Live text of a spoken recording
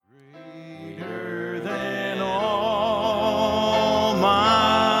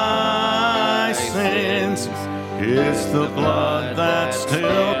It's the blood that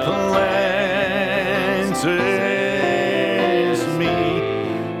still cleanses me.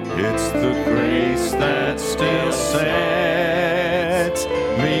 It's the grace that still sets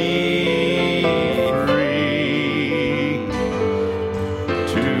me free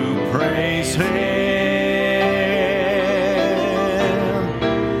to praise Him.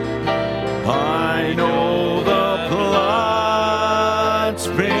 I know the blood's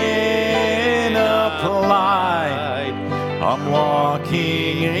been applied. I'm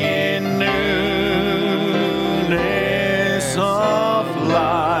walking in newness of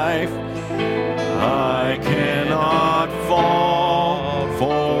life. I cannot fall,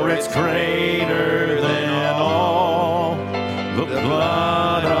 for it's greater than all the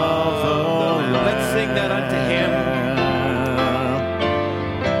blood of the Lamb. Let's sing that unto Him.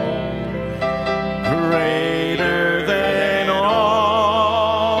 Greater than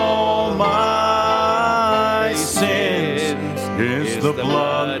all my sins is the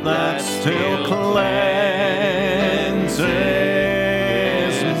blood that still cleanses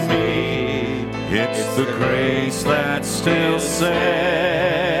me. It's the grace that still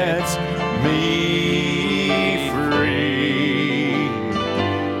sets me free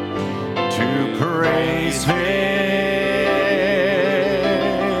to praise Him.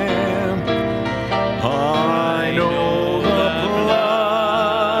 I know the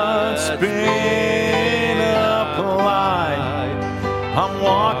blood's been applied. I'm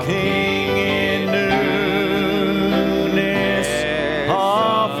walking in newness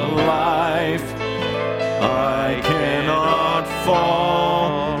of life. I cannot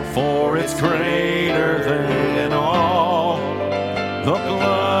fall, for it's greater than all the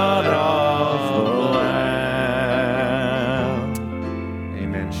blood of the Lamb.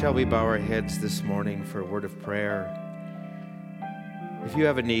 Amen. Shall we bow our heads this morning for a word of prayer? If you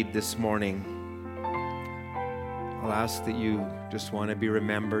have a need this morning, I'll ask that you just want to be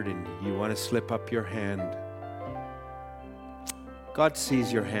remembered and you want to slip up your hand. God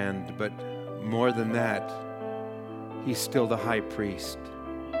sees your hand, but more than that, He's still the high priest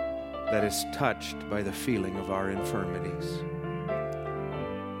that is touched by the feeling of our infirmities.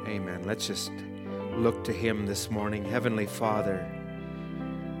 Amen. Let's just look to Him this morning. Heavenly Father,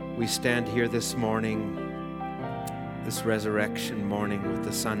 we stand here this morning, this resurrection morning with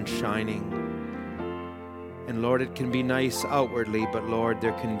the sun shining. And Lord, it can be nice outwardly, but Lord,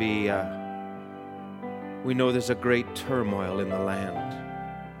 there can be, we know there's a great turmoil in the land.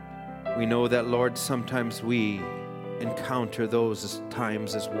 We know that, Lord, sometimes we encounter those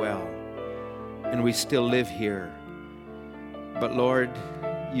times as well. And we still live here. But Lord,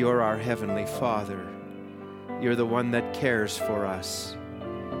 You're our Heavenly Father. You're the one that cares for us.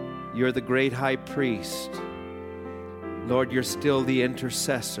 You're the great high priest. Lord, You're still the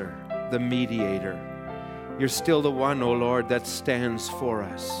intercessor, the mediator. You're still the one, oh Lord, that stands for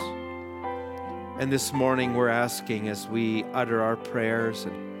us. And this morning we're asking, as we utter our prayers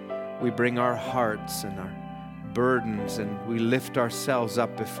and we bring our hearts and our burdens and we lift ourselves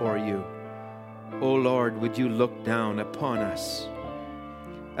up before You, oh Lord, would You look down upon us.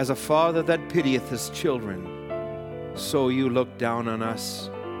 As a father that pitieth his children, so You look down on us.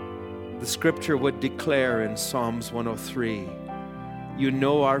 The scripture would declare in Psalms 103, You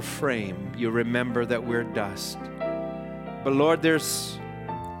know our frame, You remember that we're dust. But Lord, there's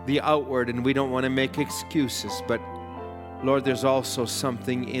the outward, and we don't want to make excuses, but Lord, there's also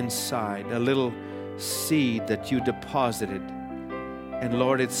something inside, a little seed that You deposited. And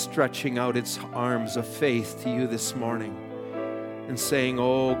Lord, it's stretching out its arms of faith to You this morning and saying,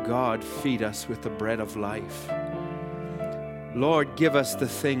 oh God, feed us with the bread of life. Lord, give us the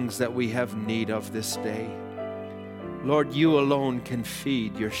things that we have need of this day. Lord, You alone can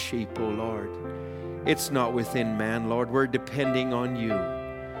feed Your sheep, oh Lord. It's not within man, Lord. We're depending on You.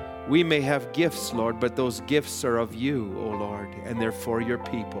 We may have gifts, Lord, but those gifts are of You, oh Lord, and they're for Your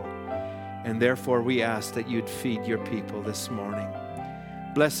people. And therefore we ask that You'd feed Your people this morning.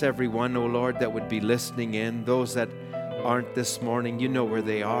 Bless everyone, oh Lord, that would be listening in. Those that aren't this morning, You know where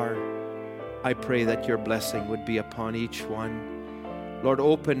they are. I pray that Your blessing would be upon each one. Lord,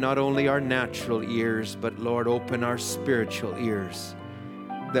 open not only our natural ears, but Lord, open our spiritual ears,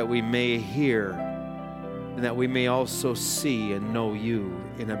 that we may hear and that we may also see and know You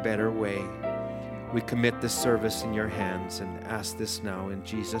in a better way. We commit this service in Your hands and ask this now in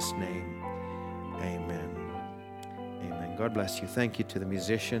Jesus' name. Amen. Amen. God bless you. Thank you to the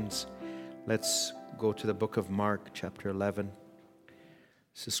musicians. Let's go to the book of Mark, chapter 11.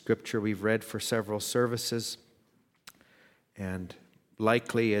 It's a scripture we've read for several services, and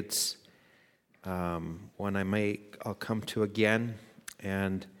likely it's one I'll come to again.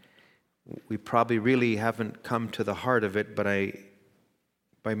 And we probably really haven't come to the heart of it, but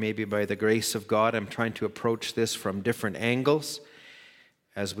maybe by the grace of God, I'm trying to approach this from different angles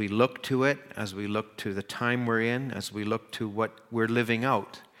as we look to it, as we look to the time we're in, as we look to what we're living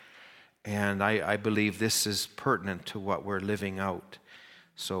out. And I believe this is pertinent to what we're living out.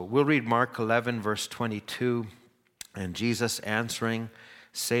 So we'll read Mark 11, verse 22. And Jesus answering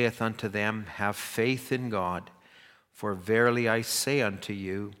saith unto them, Have faith in God, for verily I say unto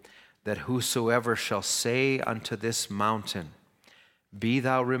you, that whosoever shall say unto this mountain, Be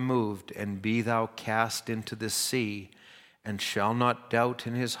thou removed, and be thou cast into the sea, and shall not doubt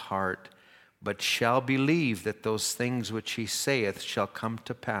in his heart, but shall believe that those things which he saith shall come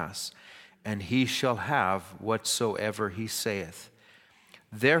to pass, and he shall have whatsoever he saith.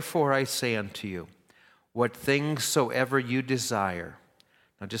 Therefore I say unto you, what things soever you desire.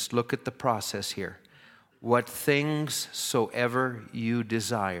 Now just look at the process here. What things soever you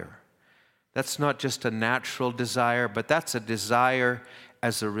desire. That's not just a natural desire, but that's a desire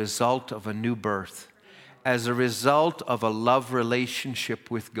as a result of a new birth, as a result of a love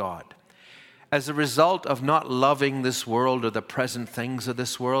relationship with God, as a result of not loving this world or the present things of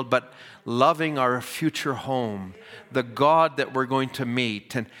this world, but loving our future home, the God that we're going to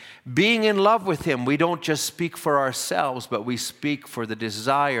meet. And being in love with Him, we don't just speak for ourselves, but we speak for the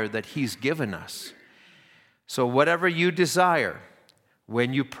desire that He's given us. So whatever you desire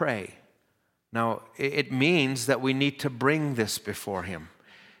when you pray, now it means that we need to bring this before Him.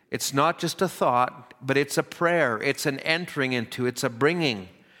 It's not just a thought, but it's a prayer. It's an entering into, it's a bringing.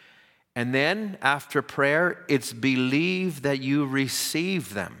 And then after prayer, it's believe that you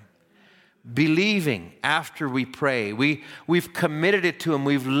receive them. Believing after we pray. We've committed it to Him.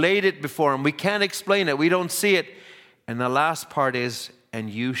 We've laid it before Him. We can't explain it. We don't see it. And the last part is, and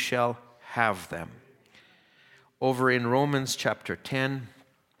you shall have them. Over in Romans chapter 10,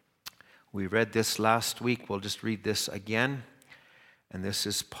 we read this last week. We'll just read this again. And this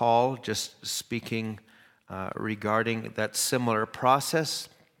is Paul just speaking regarding that similar process.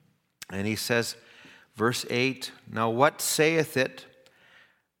 And he says, verse 8, Now what saith it?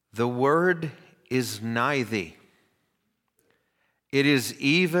 The word is nigh thee. It is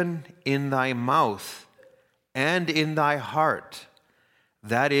even in thy mouth and in thy heart.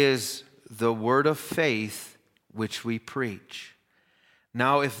 That is the word of faith which we preach.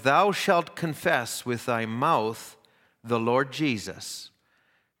 Now if thou shalt confess with thy mouth the Lord Jesus.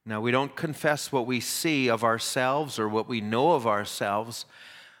 Now we don't confess what we see of ourselves or what we know of ourselves,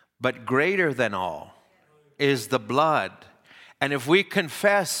 but greater than all is the blood. And if we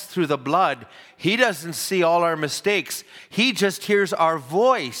confess through the blood, He doesn't see all our mistakes. He just hears our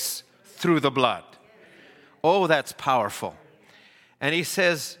voice through the blood. Oh, that's powerful. And he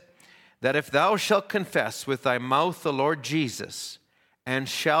says that if thou shalt confess with thy mouth the Lord Jesus, and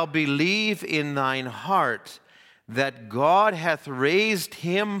shall believe in thine heart that God hath raised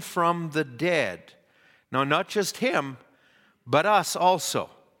Him from the dead. Now, not just Him, but us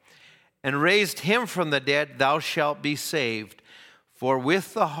also. And raised Him from the dead, thou shalt be saved. For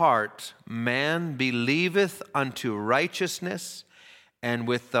with the heart man believeth unto righteousness, and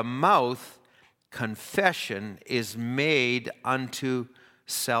with the mouth confession is made unto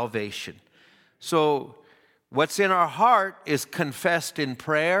salvation. So what's in our heart is confessed in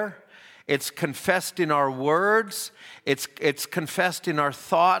prayer. It's confessed in our words. It's confessed in our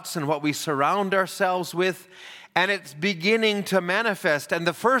thoughts and what we surround ourselves with. And it's beginning to manifest. And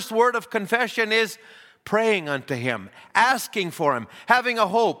the first word of confession is praying unto Him, asking for Him, having a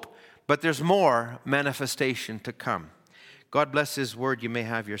hope. But there's more manifestation to come. God bless His word. You may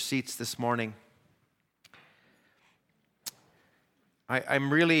have your seats this morning.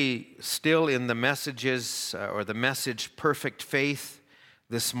 I'm really still in the messages or the message Perfect Faith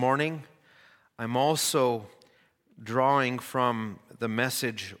this morning. I'm also drawing from the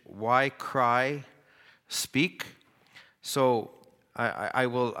message Why Cry? Speak. So I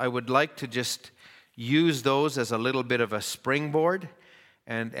would like to just use those as a little bit of a springboard,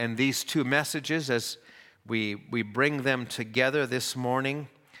 and these two messages as we bring them together this morning.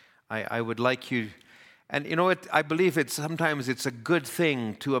 I would like you, and you know, I believe sometimes it's a good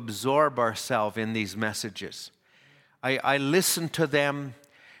thing to absorb ourselves in these messages. I listen to them,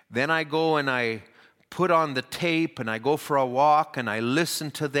 then I go and I put on the tape and I go for a walk and I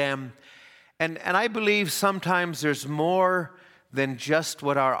listen to them. And I believe sometimes there's more than just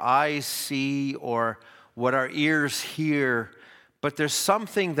what our eyes see or what our ears hear, but there's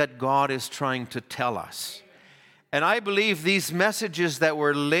something that God is trying to tell us. And I believe these messages that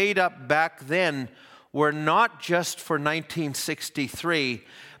were laid up back then were not just for 1963,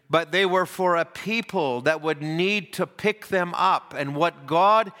 but they were for a people that would need to pick them up. And what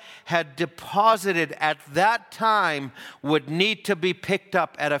God had deposited at that time would need to be picked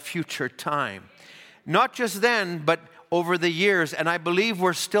up at a future time. Not just then, but over the years. And I believe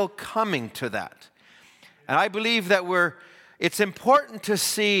we're still coming to that. And I believe that it's important to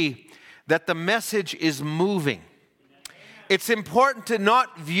see that the message is moving. It's important to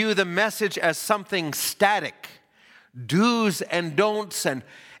not view the message as something static, do's and don'ts, and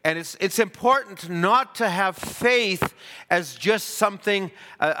it's important not to have faith as just something,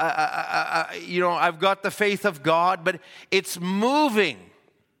 I've got the faith of God, but it's moving.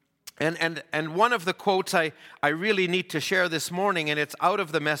 And one of the quotes I really need to share this morning, and it's out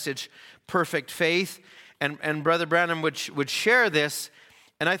of the message, Perfect Faith, and Brother Branham would share this,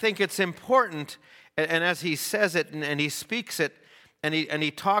 and I think it's important. And as he says it and he speaks it and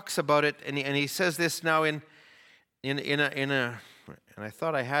he talks about it and he says this now in a and I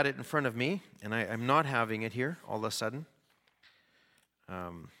thought I had it in front of me and I'm not having it here all of a sudden.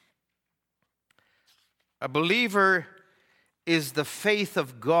 A believer is the faith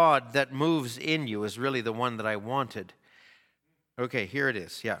of God that moves in you is really the one that I wanted. Okay, here it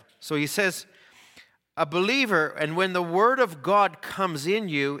is. Yeah. So he says, a believer, and when the word of God comes in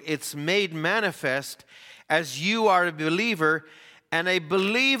you, it's made manifest as you are a believer, and a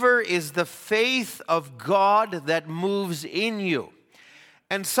believer is the faith of God that moves in you.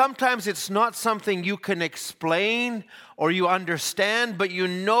 And sometimes it's not something you can explain or you understand, but you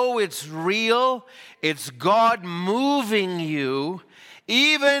know it's real. It's God moving you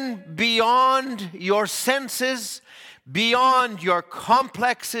even beyond your senses, beyond your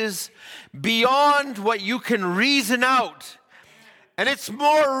complexes, beyond what you can reason out. And it's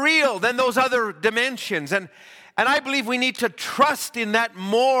more real than those other dimensions. And I believe we need to trust in that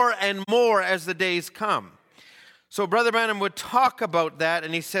more and more as the days come. So Brother Branham would talk about that,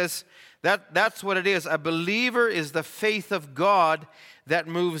 and he says that's what it is. A believer is the faith of God that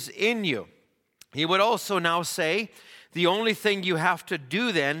moves in you. He would also now say the only thing you have to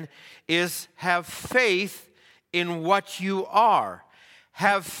do then is have faith in what you are.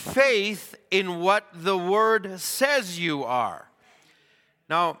 Have faith in what the Word says you are.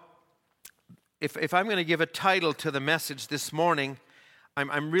 Now, if I'm going to give a title to the message this morning,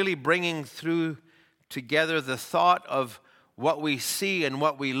 I'm really bringing through together the thought of what we see and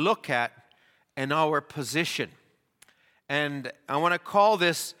what we look at and our position. And I want to call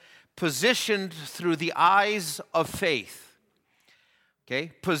this positioned through the eyes of faith.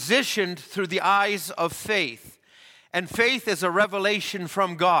 Okay? Positioned through the eyes of faith. And faith is a revelation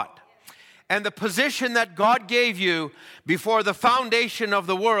from God. And the position that God gave you before the foundation of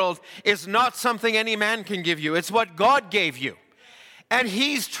the world is not something any man can give you. It's what God gave you. And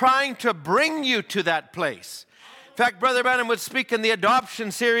He's trying to bring you to that place. In fact, Brother Branham would speak in the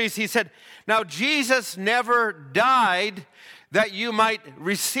adoption series. He said, now Jesus never died that you might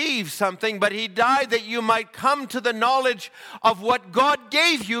receive something, but He died that you might come to the knowledge of what God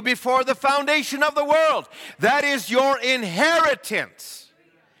gave you before the foundation of the world. That is your inheritance.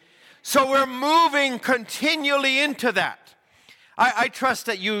 So we're moving continually into that. I trust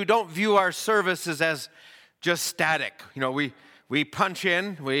that you don't view our services as just static. You know, we punch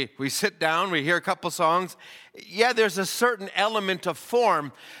in, we sit down, we hear a couple songs. Yeah, there's a certain element of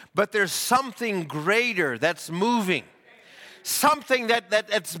form, but there's something greater that's moving. Something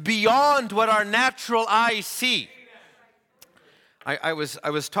that's beyond what our natural eyes see. I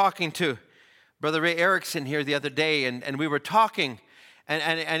was talking to Brother Ray Erickson here the other day, and we were talking,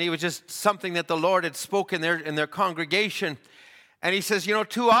 and he was just something that the Lord had spoken there in their congregation. And he says, you know,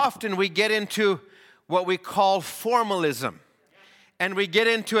 too often we get into what we call formalism. And we get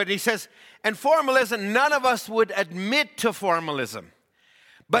into it, and he says, and formalism, none of us would admit to formalism.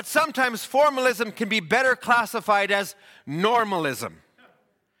 But sometimes formalism can be better classified as normalism.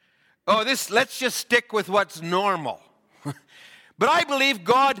 Let's just stick with what's normal. But I believe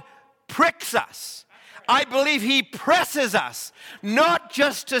God pricks us. I believe He presses us, not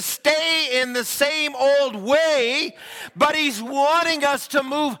just to stay in the same old way, but He's wanting us to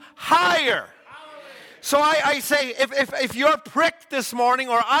move higher. So I say, if you're pricked this morning,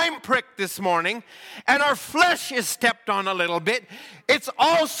 or I'm pricked this morning, and our flesh is stepped on a little bit, it's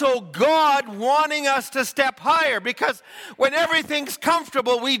also God wanting us to step higher. Because when everything's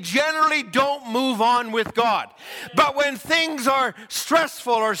comfortable, we generally don't move on with God. But when things are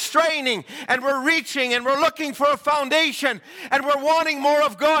stressful or straining, and we're reaching, and we're looking for a foundation, and we're wanting more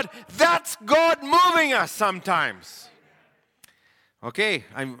of God, that's God moving us sometimes. Okay,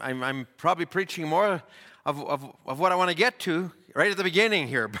 I'm probably preaching more of what I want to get to right at the beginning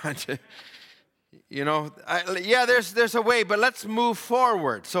here, but there's a way, but let's move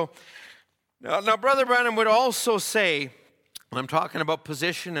forward. So now Brother Branham would also say, and I'm talking about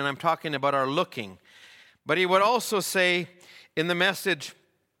position and I'm talking about our looking, but he would also say in the message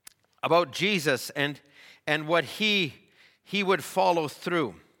about Jesus and what he would follow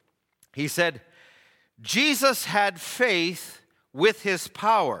through. He said, Jesus had faith with his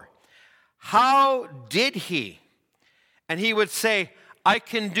power. How did he? And he would say, I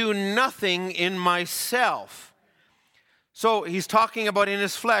can do nothing in myself. So he's talking about in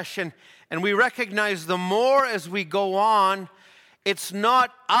his flesh, and we recognize the more as we go on, it's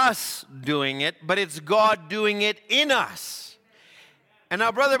not us doing it, but it's God doing it in us. And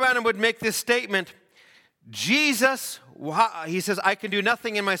now Brother Branham would make this statement, Jesus, he says, I can do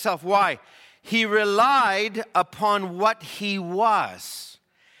nothing in myself. Why? He relied upon what he was.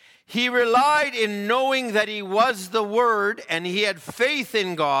 He relied in knowing that he was the Word, and he had faith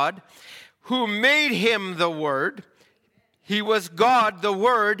in God, who made him the Word. He was God, the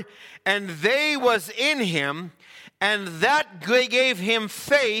Word, and they was in him, and that gave him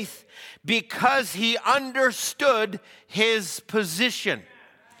faith because he understood his position.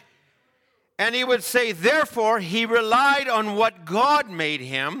 And he would say, therefore, he relied on what God made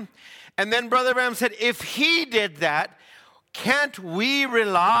him. And then Brother Branham said, if he did that, can't we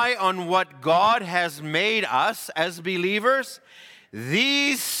rely on what God has made us as believers?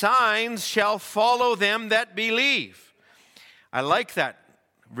 These signs shall follow them that believe. I like that.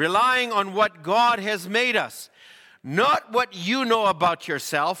 Relying on what God has made us. Not what you know about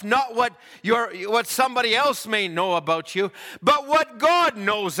yourself, not what somebody else may know about you, but what God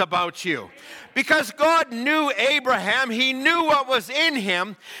knows about you. Because God knew Abraham, he knew what was in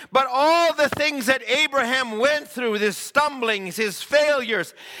him, but all the things that Abraham went through, his stumblings, his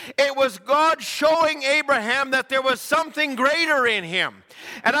failures, it was God showing Abraham that there was something greater in him.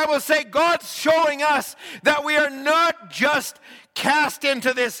 And I will say, God's showing us that we are not just cast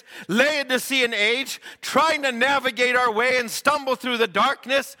into this Laodicean age, trying to navigate our way and stumble through the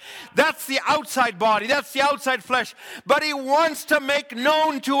darkness. That's the outside body, that's the outside flesh. But he wants to make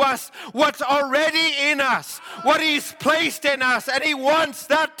known to us what's already in us, what he's placed in us, and he wants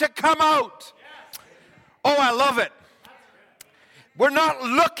that to come out. Oh, I love it. We're not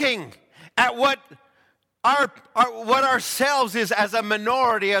looking at what ourselves is as a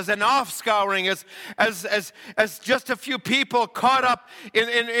minority, as an offscouring, as just a few people caught up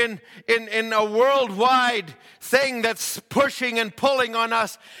in a worldwide thing that's pushing and pulling on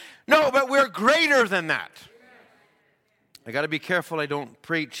us. No, but we're greater than that. I got to be careful I don't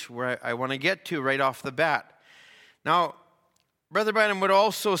preach where I want to get to right off the bat. Now, Brother Branham would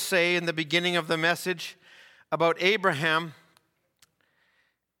also say in the beginning of the message about Abraham,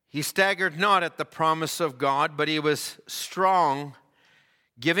 he staggered not at the promise of God, but he was strong,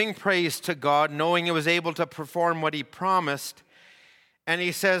 giving praise to God, knowing he was able to perform what he promised. And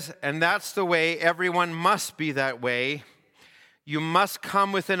he says, and that's the way, everyone must be that way. You must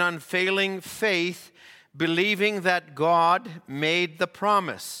come with an unfailing faith, believing that God made the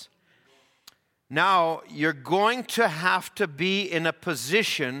promise. Now, you're going to have to be in a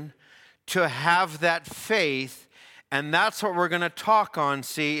position to have that faith. And that's what we're going to talk on,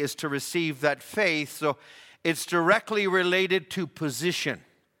 is to receive that faith. So it's directly related to position.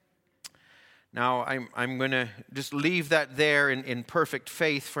 Now, I'm going to just leave that there in perfect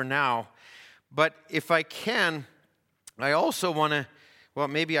faith for now. But if I can, I also want to,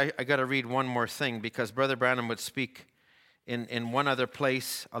 maybe I got to read one more thing, because Brother Branham would speak in one other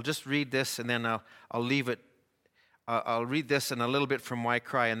place. I'll just read this, and then I'll leave it. I'll read this and a little bit from Why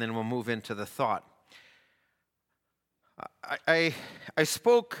Cry, and then we'll move into the thought. I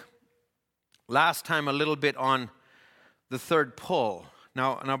spoke last time a little bit on the third pull.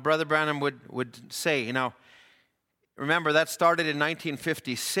 Now Brother Branham would say, remember that started in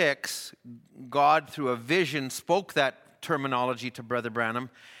 1956. God, through a vision, spoke that terminology to Brother Branham,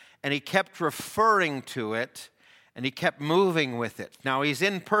 and he kept referring to it, and he kept moving with it. Now, he's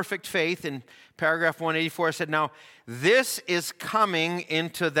in perfect faith. In paragraph 184, said, now, this is coming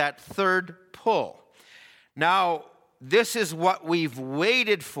into that third pull. Now, this is what we've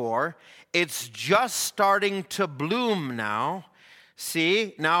waited for. It's just starting to bloom now.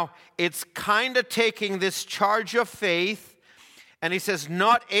 See, now it's kind of taking this charge of faith, and he says,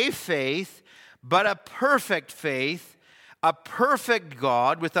 not a faith, but a perfect faith, a perfect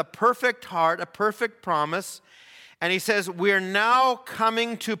God with a perfect heart, a perfect promise. And he says, we're now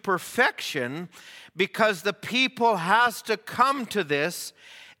coming to perfection because the people has to come to this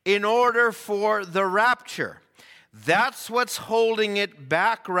in order for the rapture. That's what's holding it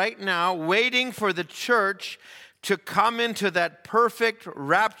back right now, waiting for the church to come into that perfect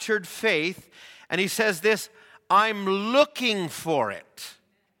raptured faith. And he says this, I'm looking for it.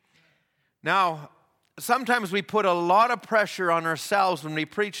 Now, sometimes we put a lot of pressure on ourselves when we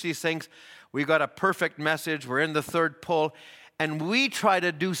preach these things. We got a perfect message. We're in the third pull. And we try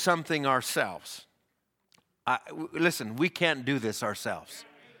to do something ourselves. Listen, we can't do this ourselves.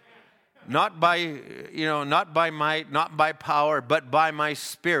 Not by might, not by power, but by my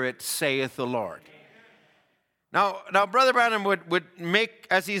Spirit, saith the Lord. Now Brother Branham would make,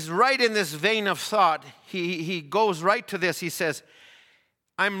 as he's right in this vein of thought, he goes right to this. He says,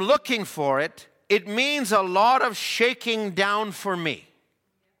 I'm looking for it. It means a lot of shaking down for me.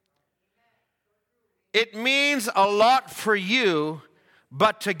 It means a lot for you,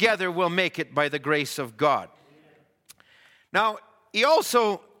 but together we'll make it by the grace of God. Now, he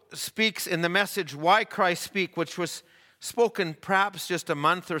also speaks in the message, Why Christ Speak, which was spoken perhaps just a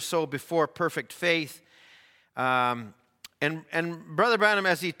month or so before Perfect Faith. And Brother Branham,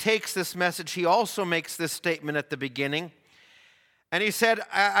 as he takes this message, he also makes this statement at the beginning. And he said,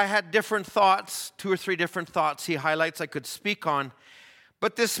 I had different thoughts, 2 or 3 different thoughts he highlights I could speak on.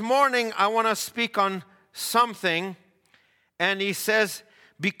 But this morning, I want to speak on something. And he says,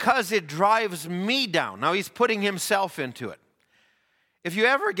 because it drives me down. Now, he's putting himself into it. If you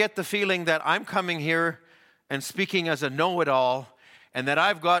ever get the feeling that I'm coming here and speaking as a know-it-all and that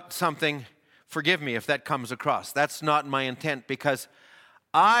I've got something, forgive me if that comes across. That's not my intent, because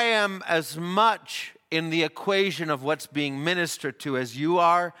I am as much in the equation of what's being ministered to as you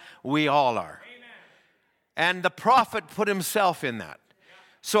are, we all are. Amen. And the prophet put himself in that.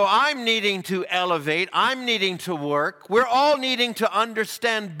 So I'm needing to elevate. I'm needing to work. We're all needing to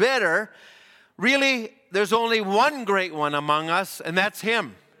understand better. Really, there's only one great one among us, and that's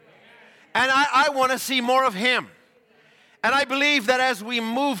him. And I want to see more of him. And I believe that as we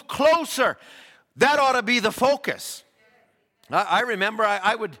move closer, that ought to be the focus. I remember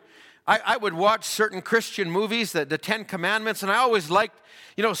I would watch certain Christian movies, the 10 Commandments, and I always liked,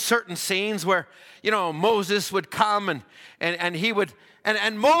 certain scenes where, Moses would come and he would,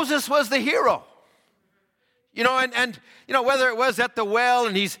 and Moses was the hero. Whether it was at the well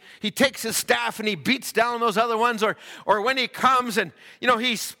and he takes his staff and he beats down those other ones, or when he comes and,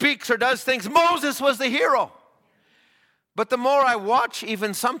 he speaks or does things, Moses was the hero. But the more I watch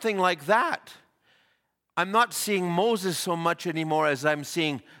even something like that, I'm not seeing Moses so much anymore as I'm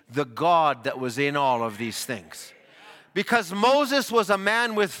seeing the God that was in all of these things. Because Moses was a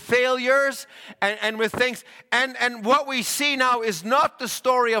man with failures and with things. And what we see now is not the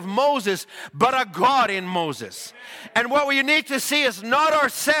story of Moses, but a God in Moses. And what we need to see is not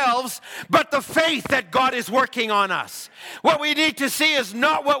ourselves, but the faith that God is working on us. What we need to see is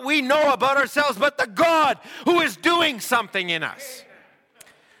not what we know about ourselves, but the God who is doing something in us.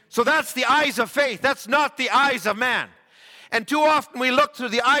 So that's the eyes of faith. That's not the eyes of man. And too often we look through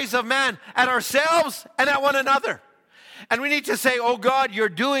the eyes of man at ourselves and at one another. And we need to say, oh God, you're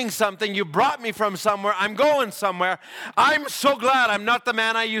doing something. You brought me from somewhere. I'm going somewhere. I'm so glad I'm not the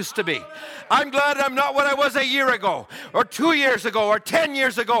man I used to be. I'm glad I'm not what I was a year ago or 2 years ago or 10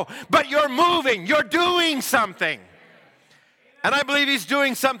 years ago. But you're moving. You're doing something. And I believe he's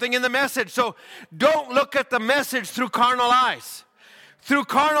doing something in the message. So don't look at the message through carnal eyes. Through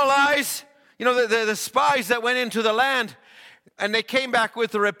carnal eyes, the spies that went into the land, and they came back with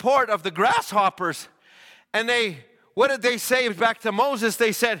the report of the grasshoppers. And what did they say back to Moses?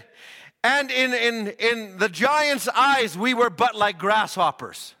 They said, and in the giant's eyes, we were but like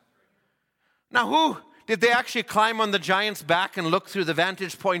grasshoppers. Now, did they actually climb on the giant's back and look through the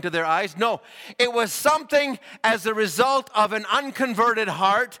vantage point of their eyes? No. It was something as a result of an unconverted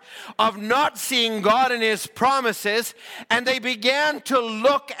heart, of not seeing God and his promises, and they began to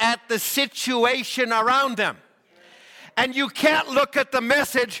look at the situation around them. And you can't look at the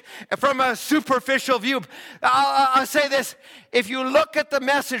message from a superficial view. I'll say this. If you look at the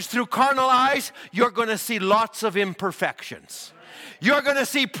message through carnal eyes, you're going to see lots of imperfections. You're going to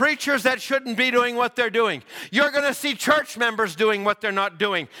see preachers that shouldn't be doing what they're doing. You're going to see church members doing what they're not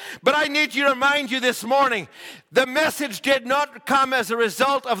doing. But I need to remind you this morning, the message did not come as a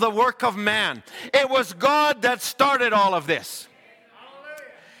result of the work of man. It was God that started all of this.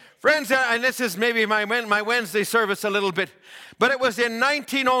 Friends, and this is maybe my Wednesday service a little bit, but it was in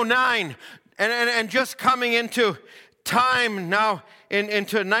 1909, and just coming into time now,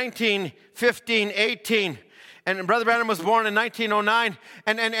 into 1915, 18, And Brother Branham was born in 1909,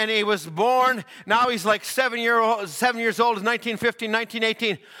 and he was born, now he's like 7 years old, in 1915,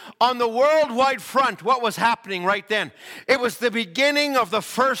 1918. On the worldwide front, what was happening right then? It was the beginning of the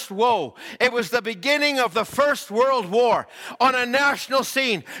first woe. It was the beginning of the First World War. On a national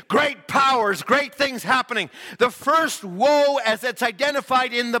scene, great powers, great things happening. The first woe as it's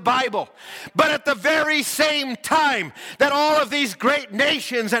identified in the Bible. But at the very same time that all of these great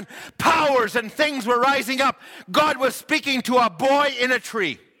nations and powers and things were rising up, God was speaking to a boy in a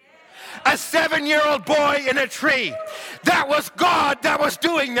tree. A 7-year-old boy in a tree. That was God that was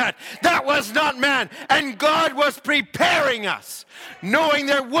doing that. That was not man. And God was preparing us, knowing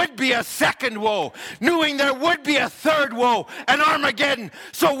there would be a second woe, knowing there would be a third woe, an Armageddon.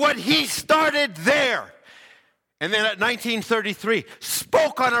 So what he started there, and then at 1933,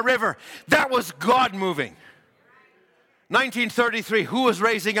 spoke on a river, that was God moving. 1933, who was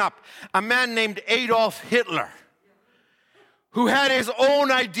raising up? A man named Adolf Hitler, who had his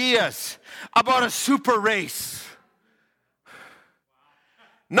own ideas about a super race.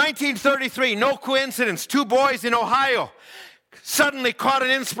 1933, no coincidence, 2 boys in Ohio suddenly caught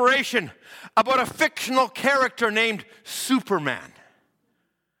an inspiration about a fictional character named Superman.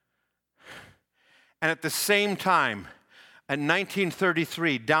 And at the same time, in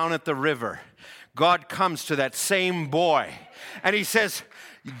 1933, down at the river, God comes to that same boy, and he says,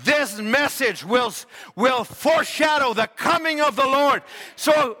 this message will foreshadow the coming of the Lord.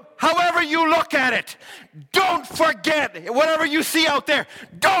 So however you look at it, don't forget, whatever you see out there,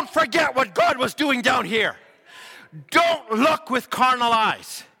 don't forget what God was doing down here. Don't look with carnal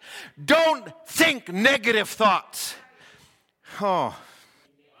eyes. Don't think negative thoughts. Oh.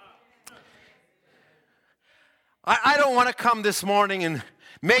 I don't want to come this morning and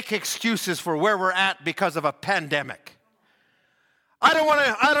make excuses for where we're at because of a pandemic. I don't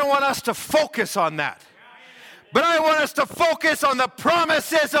want us to focus on that. But I want us to focus on the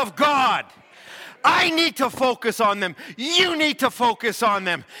promises of God. I need to focus on them. You need to focus on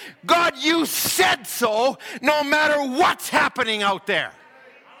them. God, you said so no matter what's happening out there.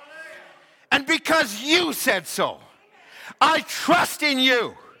 And because you said so, I trust in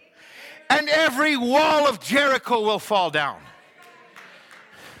you. And every wall of Jericho will fall down.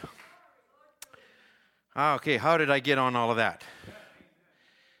 Okay, how did I get on all of that?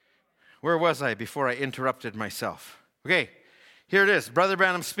 Where was I before I interrupted myself? Okay, here it is. Brother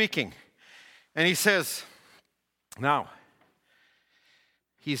Branham speaking. And he says, now,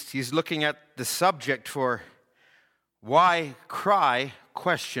 he's looking at the subject for why cry, ?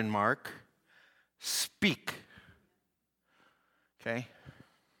 Speak. Okay?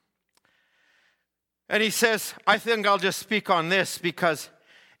 And he says, I think I'll just speak on this because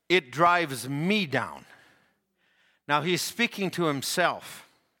it drives me down. Now, he's speaking to himself.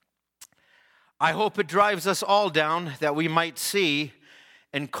 I hope it drives us all down that we might see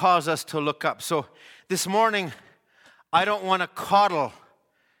and cause us to look up. So this morning, I don't want to coddle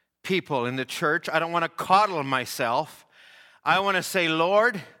people in the church. I don't want to coddle myself. I want to say,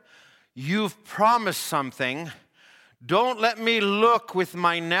 Lord, you've promised something. Don't let me look with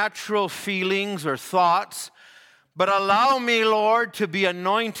my natural feelings or thoughts, but allow me, Lord, to be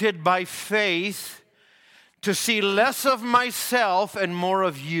anointed by faith, to see less of myself and more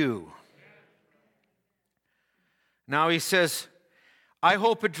of you. Now he says, I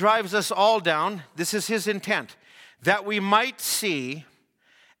hope it drives us all down. This is his intent, that we might see,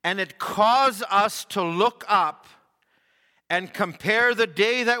 and it cause us to look up and compare the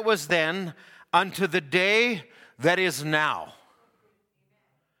day that was then unto the day that is now.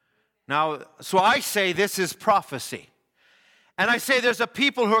 Now, so I say this is prophecy. And I say there's a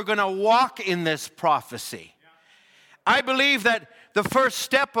people who are going to walk in this prophecy. I believe that the first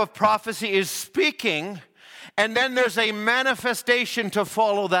step of prophecy is speaking, and then there's a manifestation to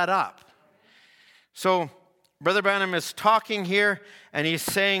follow that up. So, Brother Branham is talking here, and he's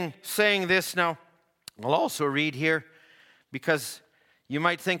saying this. Now, I'll also read here, because you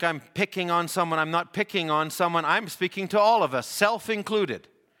might think I'm picking on someone. I'm not picking on someone. I'm speaking to all of us, self included.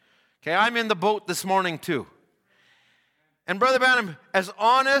 Okay, I'm in the boat this morning too. And Brother Branham, as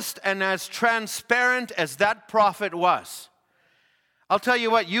honest and as transparent as that prophet was, I'll tell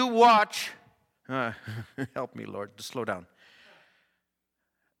you what, you watch. Help me, Lord, to slow down.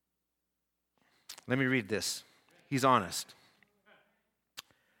 Let me read this. He's honest.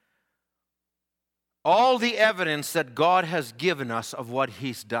 All the evidence that God has given us of what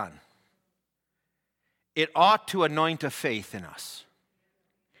He's done, it ought to anoint a faith in us.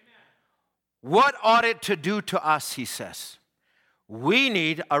 What ought it to do to us, he says? We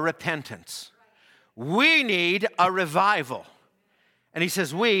need a repentance. We need a revival. And he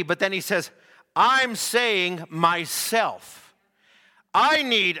says we, but then he says, I'm saying myself. I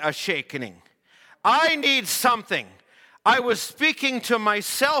need a shakening. I need something. I was speaking to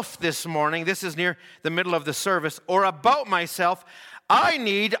myself this morning. This is near the middle of the service, or about myself. I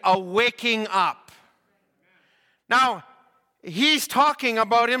need a waking up. Now, he's talking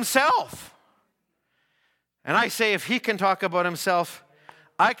about himself. And I say, if he can talk about himself,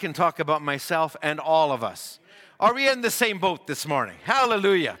 I can talk about myself and all of us. Are we in the same boat this morning?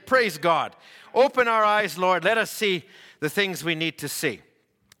 Hallelujah. Praise God. Open our eyes, Lord. Let us see the things we need to see.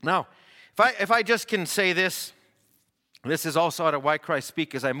 Now, if I just can say this, this is also out of Why Christ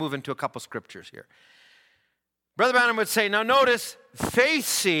Speak as I move into a couple scriptures here. Brother Branham would say, now notice, faith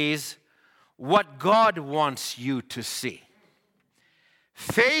sees what God wants you to see.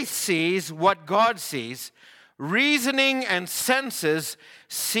 Faith sees what God sees. Reasoning and senses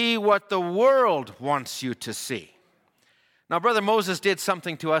see what the world wants you to see. Now, Brother Moses did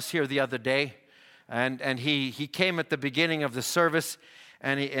something to us here the other day, and he came at the beginning of the service,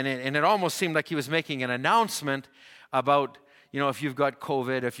 and it almost seemed like he was making an announcement about, if you've got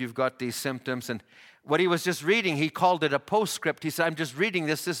COVID, if you've got these symptoms. And what he was just reading, he called it a postscript. He said, I'm just reading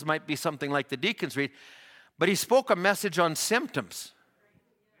this. This might be something like the deacons read. But he spoke a message on symptoms.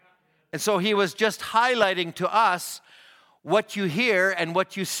 And so he was just highlighting to us what you hear and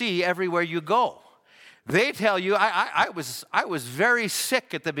what you see everywhere you go. They tell you, I was very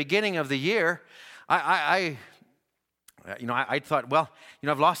sick at the beginning of the year. I thought, well,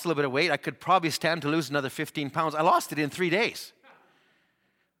 I've lost a little bit of weight. I could probably stand to lose another 15 pounds. I lost it in 3 days.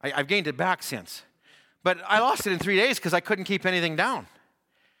 I've gained it back since. But I lost it in 3 days because I couldn't keep anything down.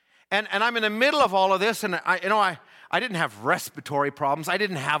 And I'm in the middle of all of this, and I didn't have respiratory problems. I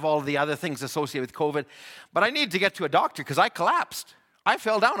didn't have all the other things associated with COVID. But I needed to get to a doctor because I collapsed. I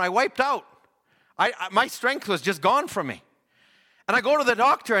fell down. I wiped out. My strength was just gone from me. And I go to the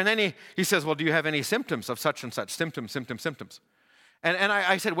doctor, and then he says, well, do you have any symptoms of such and such? Symptoms. And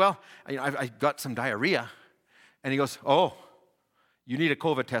I said, well, I got some diarrhea. And he goes, oh, you need a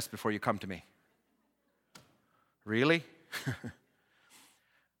COVID test before you come to me. Really?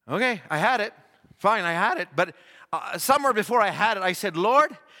 Okay, I had it. Fine, I had it. But somewhere before I had it, I said,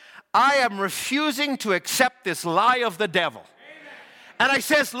 Lord, I am refusing to accept this lie of the devil. Amen. And I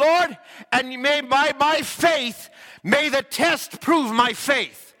says, Lord, and may my faith, may the test prove my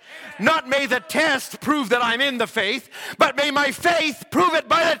faith. Amen. Not may the test prove that I'm in the faith, but may my faith prove it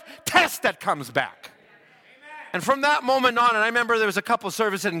by the test that comes back. Amen. And from that moment on, and I remember there was a couple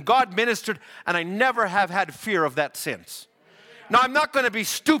services, and God ministered, and I never have had fear of that since. Now, I'm not going to be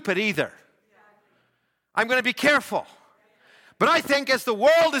stupid either. I'm going to be careful. But I think as the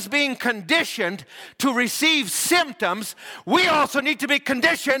world is being conditioned to receive symptoms, we also need to be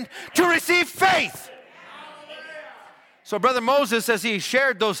conditioned to receive faith. So Brother Moses, as he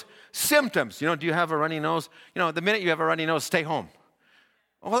shared those symptoms, do you have a runny nose? The minute you have a runny nose, stay home.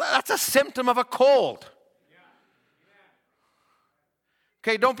 Well, that's a symptom of a cold.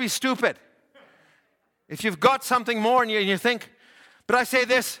 Okay, don't be stupid. If you've got something more and you think, but I say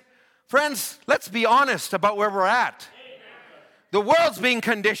this, friends, let's be honest about where we're at. The world's being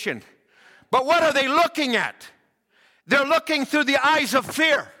conditioned. But what are they looking at? They're looking through the eyes of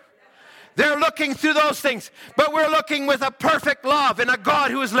fear. They're looking through those things. But we're looking with a perfect love in a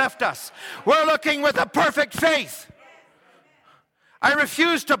God who has left us. We're looking with a perfect faith. I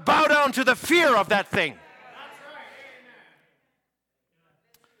refuse to bow down to the fear of that thing.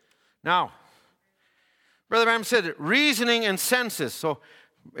 Now, Brother Branham said reasoning and senses. So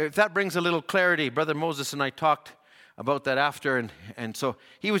if that brings a little clarity, Brother Moses and I talked about that after, and so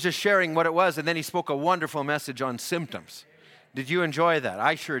he was just sharing what it was, and then he spoke a wonderful message on symptoms. Did you enjoy that?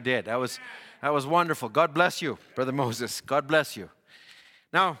 I sure did. That was wonderful. God bless you, Brother Moses. God bless you.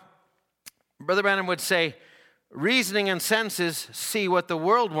 Now, Brother Branham would say, reasoning and senses see what the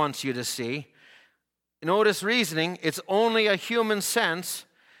world wants you to see. Notice reasoning, it's only a human sense,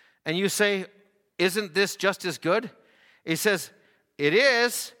 and you say, isn't this just as good? He says, it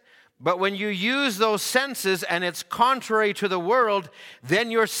is, but when you use those senses and it's contrary to the world,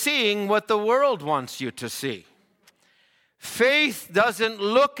 then you're seeing what the world wants you to see. Faith doesn't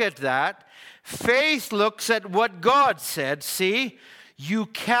look at that. Faith looks at what God said. See, you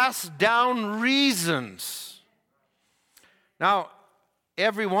cast down reasons. Now,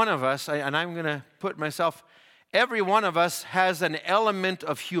 every one of us, and I'm going to put myself, every one of us has an element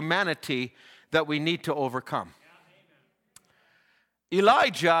of humanity that we need to overcome.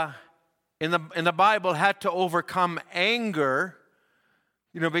 Elijah in the Bible had to overcome anger,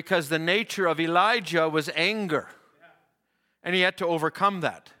 because the nature of Elijah was anger. And he had to overcome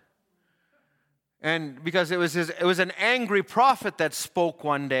that. And because it was an angry prophet that spoke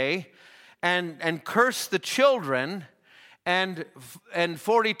one day, and cursed the children, and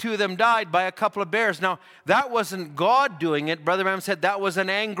 42 of them died by a couple of bears. Now, that wasn't God doing it. Brother Branham said that was an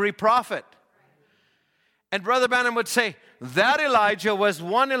angry prophet. And Brother Branham would say, that Elijah was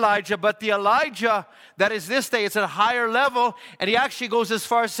one Elijah, but the Elijah that is this day is at a higher level. And he actually goes as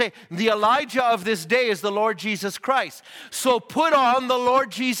far as to say, the Elijah of this day is the Lord Jesus Christ. So put on the Lord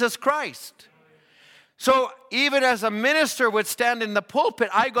Jesus Christ. So even as a minister would stand in the pulpit,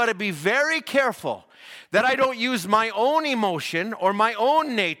 I got to be very careful that I don't use my own emotion or my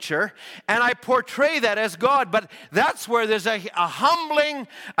own nature, and I portray that as God. But that's where there's a humbling,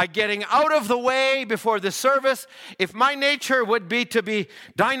 a getting out of the way before the service. If my nature would be to be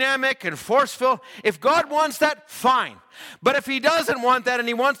dynamic and forceful, if God wants that, fine. But if he doesn't want that and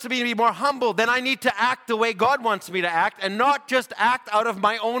he wants me to be more humble, then I need to act the way God wants me to act and not just act out of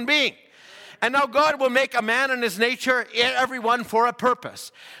my own being. And now God will make a man in his nature, everyone for a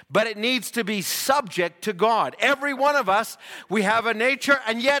purpose. But it needs to be subject to God. Every one of us, we have a nature,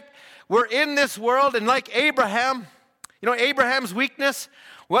 and yet we're in this world. And like Abraham, Abraham's weakness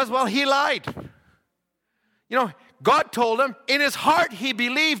was, well, he lied. God told him, in his heart he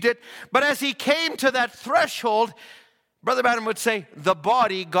believed it. But as he came to that threshold, Brother Branham would say, the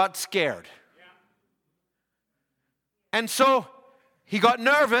body got scared. And so he got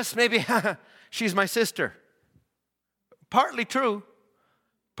nervous, maybe, she's my sister. Partly true,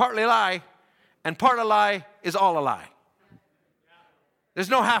 partly lie, and part of lie is all a lie. There's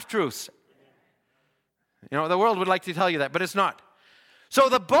no half-truths. The world would like to tell you that, but it's not. So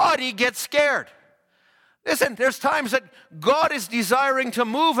the body gets scared. Listen, there's times that God is desiring to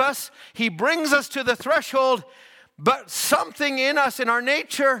move us. He brings us to the threshold, but something in us, in our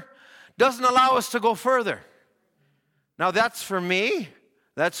nature, doesn't allow us to go further. Now that's for me,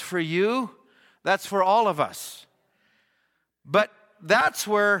 that's for you, that's for all of us. But that's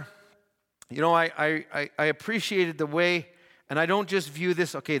where, I appreciated the way, and I don't just view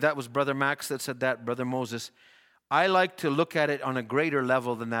this, okay, that was Brother Max that said that, Brother Moses. I like to look at it on a greater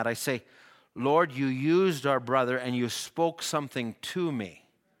level than that. I say, Lord, you used our brother and you spoke something to me.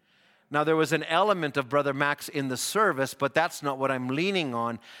 Now, there was an element of Brother Max in the service, but that's not what I'm leaning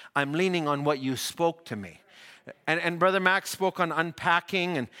on. I'm leaning on what you spoke to me. And Brother Max spoke on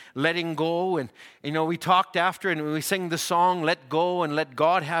unpacking and letting go. And, we talked after and we sang the song, Let Go and Let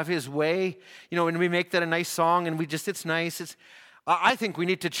God Have His Way. When we make that a nice song and it's nice. I think we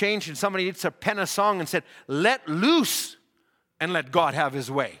need to change, and somebody needs to pen a song and said, let loose and let God have His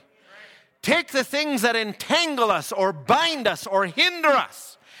way. Take the things that entangle us or bind us or hinder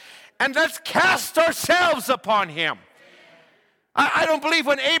us, and let's cast ourselves upon Him. I don't believe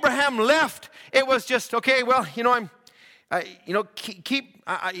when Abraham left, it was just, okay, well, the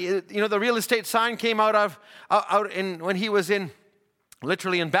real estate sign came out when he was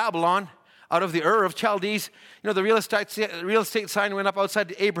literally in Babylon, out of the Ur of Chaldees. The real estate sign went up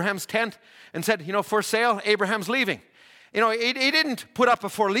outside Abraham's tent and said, for sale, Abraham's leaving. He didn't put up a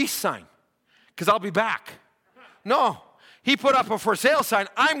for lease sign, because I'll be back. No. He put up a for sale sign.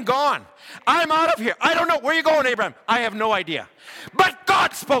 I'm gone. I'm out of here. I don't know. Where are you going, Abraham? I have no idea. But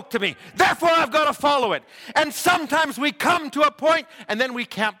God spoke to me. Therefore, I've got to follow it. And sometimes we come to a point and then we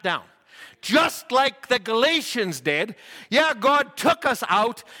camp down. Just like the Galatians did. Yeah, God took us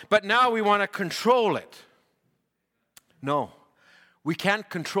out, but now we want to control it. No, we can't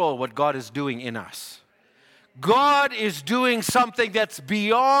control what God is doing in us. God is doing something that's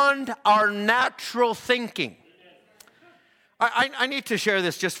beyond our natural thinking. I need to share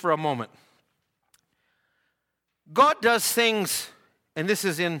this just for a moment. God does things, and this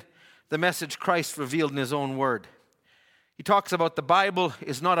is in the message Christ revealed in His own word. He talks about the Bible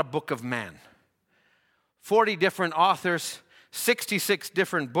is not a book of man. 40 different authors, 66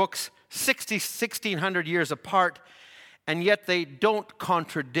 different books, 1,600 years apart, and yet they don't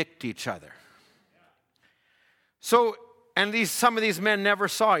contradict each other. So, and some of these men never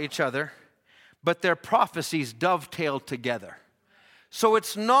saw each other, but their prophecies dovetailed together. So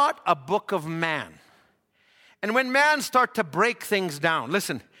it's not a book of man. And when man start to break things down,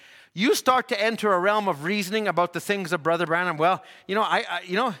 listen, you start to enter a realm of reasoning about the things of Brother Branham. Well,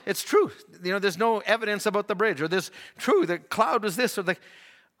 it's true. There's no evidence about the bridge, or there's true, the cloud was this, or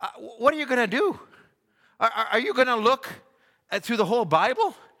what are you going to do? Are you going to look through the whole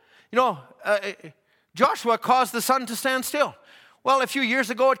Bible? Joshua caused the sun to stand still. Well, a few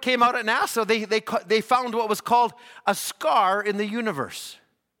years ago, it came out at NASA. They found what was called a scar in the universe.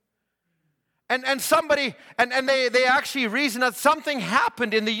 And they actually reasoned that something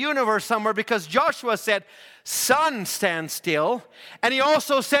happened in the universe somewhere, because Joshua said, sun stand still. And he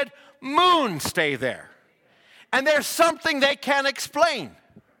also said, moon stay there. And there's something they can't explain.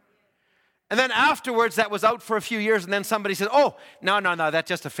 And then afterwards, that was out for a few years, and then somebody said, oh, no, that's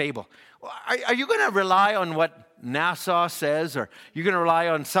just a fable. Are you going to rely on what NASA says, or you're going to rely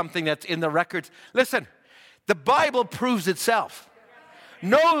on something that's in the records? Listen, the Bible proves itself.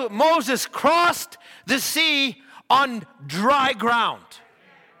 No, Moses crossed the sea on dry ground.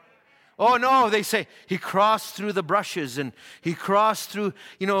 Oh, no, they say he crossed through the brushes, and he crossed through,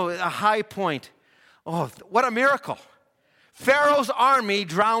 a high point. Oh, what a miracle. Pharaoh's army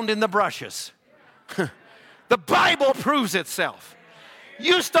drowned in the brushes. The Bible proves itself.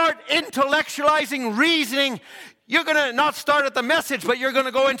 You start intellectualizing, reasoning, you're going to not start at the message, but you're going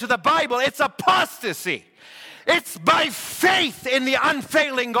to go into the Bible. It's apostasy. It's by faith in the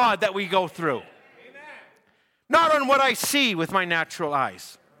unfailing God that we go through. Amen. Not on what I see with my natural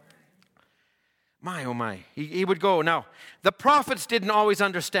eyes. My, oh my. He would go. Now, the prophets didn't always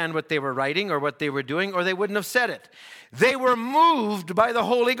understand what they were writing or what they were doing, or they wouldn't have said it. They were moved by the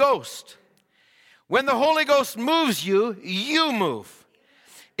Holy Ghost. When the Holy Ghost moves you, you move.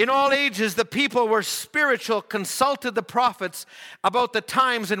 In all ages, the people were spiritual, consulted the prophets about the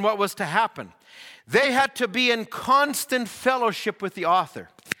times and what was to happen. They had to be in constant fellowship with the author.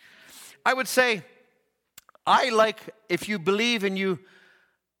 I would say, if you believe and you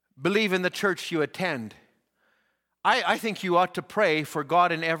believe in the church you attend, I think you ought to pray for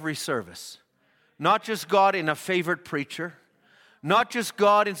God in every service. Not just God in a favorite preacher. Not just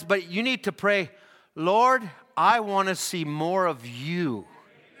God, but you need to pray, Lord, I want to see more of you.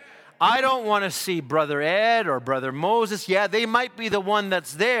 I don't want to see Brother Ed or Brother Moses. Yeah, they might be the one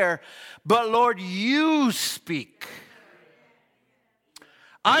that's there, but Lord, you speak.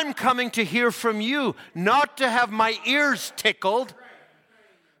 I'm coming to hear from you, not to have my ears tickled,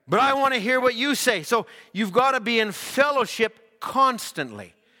 but I want to hear what you say. So you've got to be in fellowship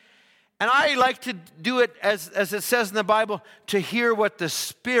constantly. And I like to do it, as it says in the Bible, to hear what the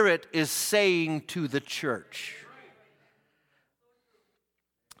Spirit is saying to the church.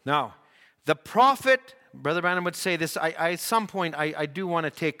 Now, the prophet, Brother Branham would say this, at some point I do want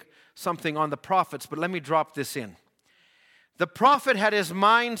to take something on the prophets, but let me drop this in. The prophet had his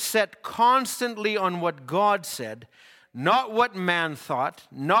mind set constantly on what God said, not what man thought,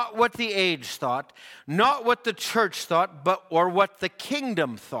 not what the age thought, not what the church thought, or what the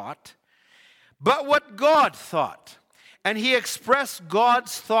kingdom thought, but what God thought. And he expressed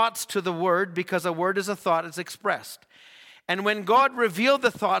God's thoughts to the word, because a word is a thought, it's expressed. And when God revealed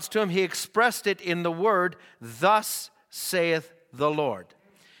the thoughts to him, he expressed it in the word, thus saith the Lord.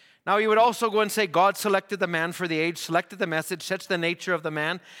 Now he would also go and say, God selected the man for the age, selected the message, such the nature of the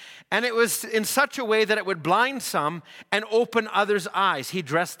man. And it was in such a way that it would blind some and open others' eyes. He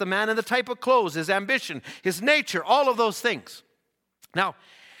dressed the man in the type of clothes, his ambition, his nature, all of those things. Now,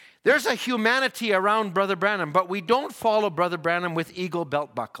 there's a humanity around Brother Branham, but we don't follow Brother Branham with eagle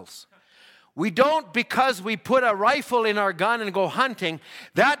belt buckles. We don't, because we put a rifle in our gun and go hunting.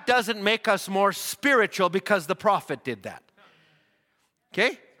 That doesn't make us more spiritual, because the prophet did that.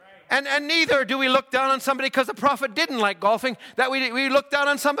 Okay? And neither do we look down on somebody because the prophet didn't like golfing, that we look down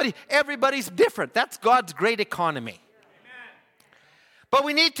on somebody. Everybody's different. That's God's great economy. But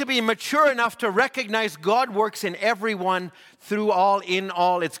we need to be mature enough to recognize God works in everyone, through all, in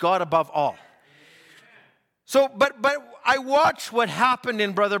all. It's God above all. So, but I watched what happened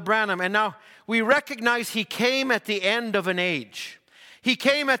in Brother Branham, and now we recognize he came at the end of an age. He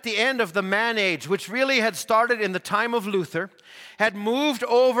came at the end of the man age, which really had started in the time of Luther, had moved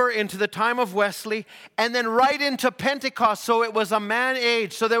over into the time of Wesley, and then right into Pentecost. So it was a man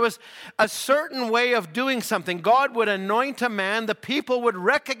age. So there was a certain way of doing something. God would anoint a man. The people would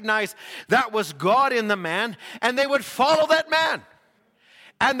recognize that was God in the man, and they would follow that man.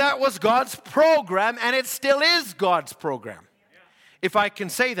 And that was God's program, and it still is God's program, if I can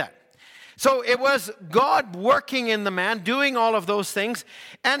say that. So it was God working in the man, doing all of those things.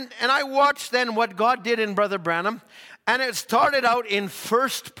 And I watched then what God did in Brother Branham. And it started out in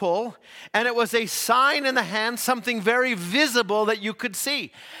first pull. And it was a sign in the hand, something very visible that you could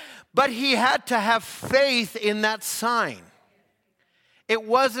see. But he had to have faith in that sign. It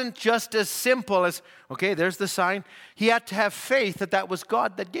wasn't just as simple as, okay, there's the sign. He had to have faith that that was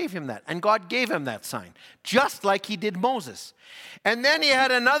God that gave him that. And God gave him that sign, just like he did Moses. And then he had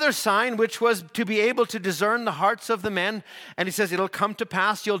another sign, which was to be able to discern the hearts of the men. And he says, it'll come to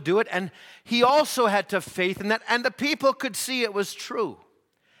pass, you'll do it. And he also had to have faith in that. And the people could see it was true.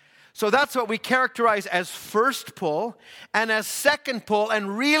 So that's what we characterize as first pull and as second pull.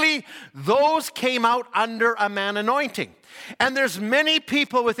 And really, those came out under a man anointing. And there's many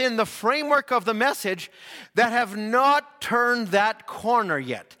people within the framework of the message that have not turned that corner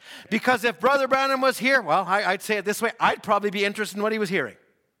yet. Because if Brother Branham was here, well, I'd say it this way, I'd probably be interested in what he was hearing.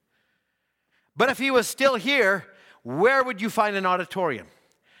 But if he was still here, where would you find an auditorium?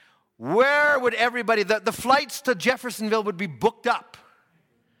 Where would everybody, the flights to Jeffersonville would be booked up.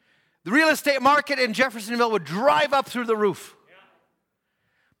 The real estate market in Jeffersonville would drive up through the roof.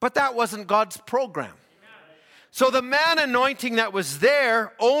 But that wasn't God's program. So the man anointing that was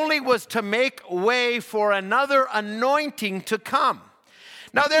there only was to make way for another anointing to come.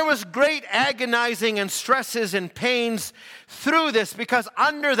 Now there was great agonizing and stresses and pains through this, because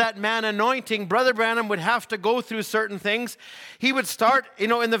under that man anointing, Brother Branham would have to go through certain things. He would start, in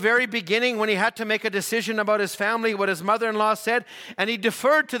the very beginning when he had to make a decision about his family, what his mother-in-law said, and he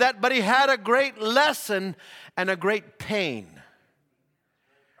deferred to that, but he had a great lesson and a great pain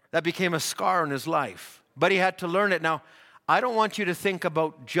that became a scar in his life. But he had to learn it. Now, I don't want you to think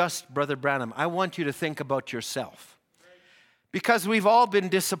about just Brother Branham. I want you to think about yourself. Because we've all been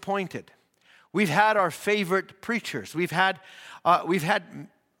disappointed. We've had our favorite preachers. We've had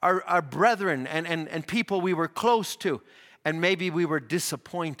our brethren and people we were close to, and maybe we were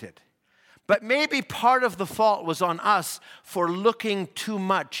disappointed. But maybe part of the fault was on us for looking too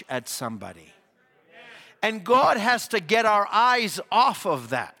much at somebody. And God has to get our eyes off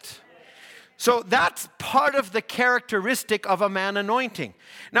of that. So that's part of the characteristic of a man anointing.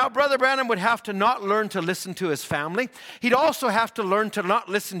 Now, Brother Branham would have to not learn to listen to his family. He'd also have to learn to not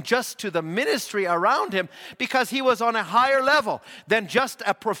listen just to the ministry around him, because he was on a higher level than just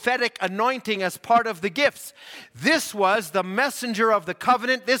a prophetic anointing as part of the gifts. This was the messenger of the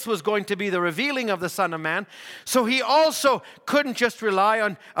covenant. This was going to be the revealing of the Son of Man. So he also couldn't just rely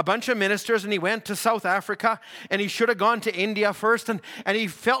on a bunch of ministers, and he went to South Africa, and he should have gone to India first, and he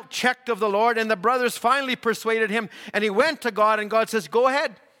felt checked of the Lord. And the brothers finally persuaded him, and he went to God, and God says, go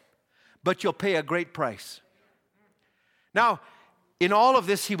ahead, but you'll pay a great price. Now, in all of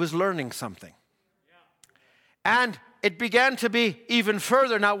this, he was learning something. And it began to be even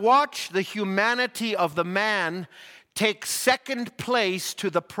further. Now, watch the humanity of the man take second place to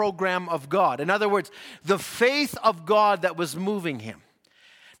the program of God. In other words, the faith of God that was moving him.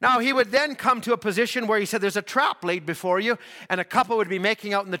 Now, he would then come to a position where he said, there's a trap laid before you, and a couple would be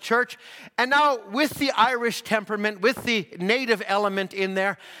making out in the church. And now, with the Irish temperament, with the native element in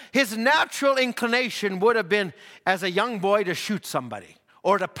there, his natural inclination would have been, as a young boy, to shoot somebody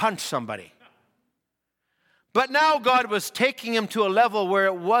or to punch somebody. But now God was taking him to a level where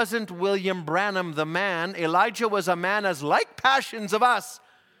it wasn't William Branham the man. Elijah was a man as like passions of us,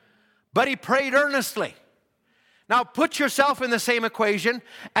 but he prayed earnestly. Now put yourself in the same equation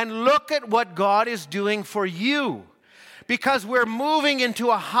and look at what God is doing for you, because we're moving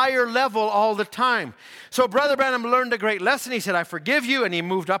into a higher level all the time. So Brother Branham learned a great lesson. He said, I forgive you, and he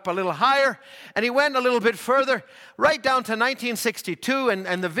moved up a little higher, and he went a little bit further, right down to 1962,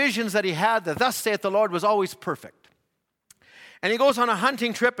 and the visions that he had, that thus saith the Lord, was always perfect. And he goes on a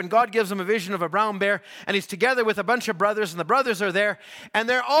hunting trip, and God gives him a vision of a brown bear, and he's together with a bunch of brothers, and the brothers are there, and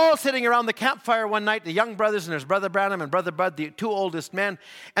they're all sitting around the campfire one night, the young brothers, and there's Brother Branham and Brother Bud, the two oldest men,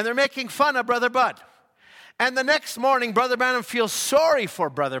 and they're making fun of Brother Bud. And the next morning, Brother Branham feels sorry for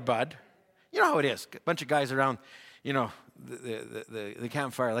Brother Bud. You know how it is, a bunch of guys around, the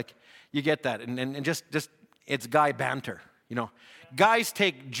campfire, like, you get that, and just it's guy banter, Guys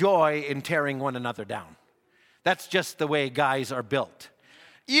take joy in tearing one another down. That's just the way guys are built.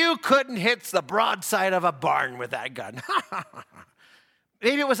 You couldn't hit the broadside of a barn with that gun.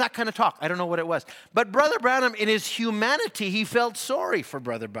 Maybe it was that kind of talk. I don't know what it was. But Brother Branham, in his humanity, he felt sorry for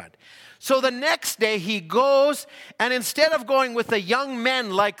Brother Bud. So the next day he goes, and instead of going with the young men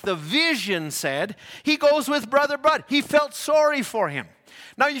like the vision said, he goes with Brother Bud. He felt sorry for him.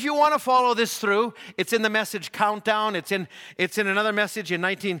 Now, if you want to follow this through, it's in the message Countdown. It's in another message in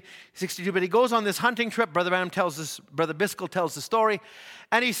 1962. But he goes on this hunting trip. Brother Biscoe tells the story.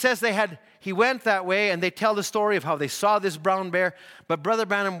 And he says he went that way, and they tell the story of how they saw this brown bear. But Brother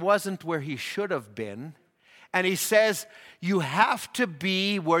Branham wasn't where he should have been. And he says, you have to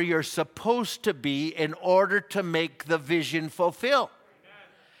be where you're supposed to be in order to make the vision fulfill.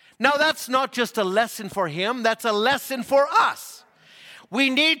 Now, that's not just a lesson for him. That's a lesson for us. We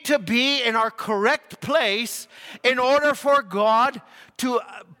need to be in our correct place in order for God to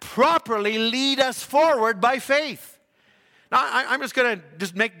properly lead us forward by faith. Now, I'm just going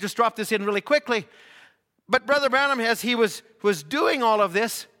to just drop this in really quickly. But Brother Branham, as he was doing all of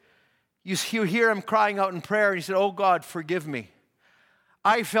this, you hear him crying out in prayer. And he said, oh, God, forgive me.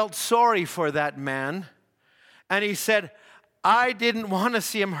 I felt sorry for that man. And he said, I didn't want to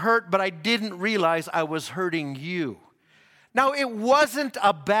see him hurt, but I didn't realize I was hurting you. Now, it wasn't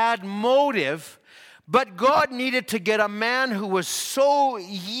a bad motive, but God needed to get a man who was so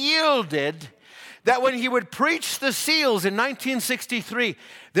yielded that when he would preach the seals in 1963,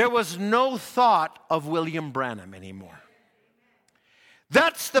 there was no thought of William Branham anymore.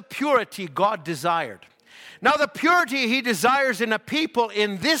 That's the purity God desired. Now, the purity he desires in a people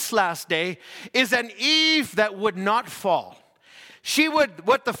in this last day is an Eve that would not fall.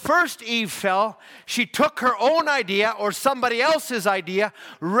 What the first Eve fell, she took her own idea or somebody else's idea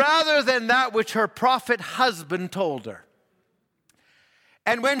rather than that which her prophet husband told her.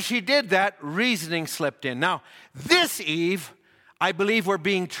 And when she did that, reasoning slipped in. Now, this Eve, I believe we're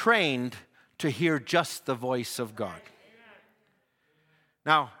being trained to hear just the voice of God.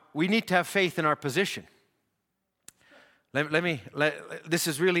 Now, we need to have faith in our position. This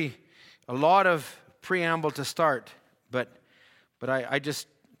is really a lot of preamble to start, but I just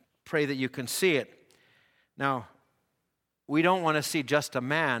pray that you can see it. Now, we don't want to see just a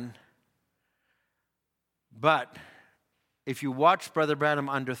man, but if you watch Brother Branham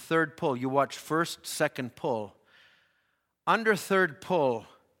under third pull, you watch first, second pull. Under third pull,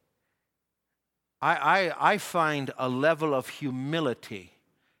 I find a level of humility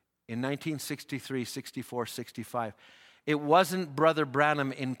in 1963, 64, 65. It wasn't Brother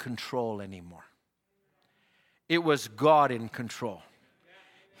Branham in control anymore. It was God in control.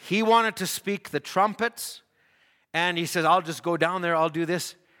 He wanted to speak the trumpets, and he says, I'll just go down there, I'll do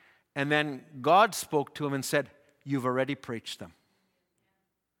this. And then God spoke to him and said, you've already preached them.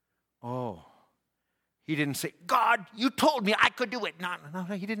 Oh. He didn't say, God, you told me I could do it. No,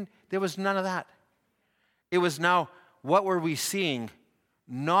 he didn't. There was none of that. It was now, what were we seeing?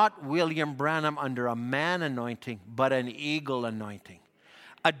 Not William Branham under a man anointing, but an eagle anointing.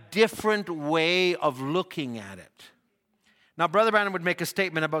 A different way of looking at it. Now, Brother Branham would make a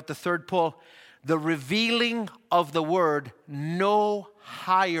statement about the third pull. The revealing of the word, no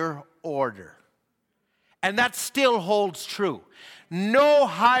higher order. And that still holds true. No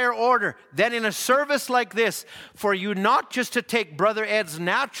higher order than in a service like this for you not just to take Brother Ed's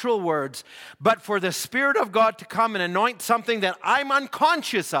natural words, but for the Spirit of God to come and anoint something that I'm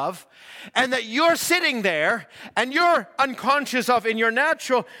unconscious of, and that you're sitting there and you're unconscious of in your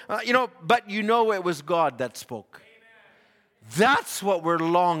natural, but you know it was God that spoke. That's what we're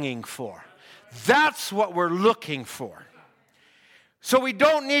longing for. That's what we're looking for. So we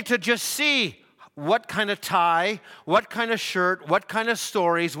don't need to just see what kind of tie, what kind of shirt, what kind of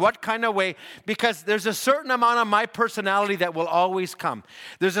stories, what kind of way, because there's a certain amount of my personality that will always come.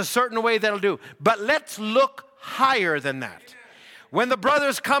 There's a certain way that'll do. But let's look higher than that. When the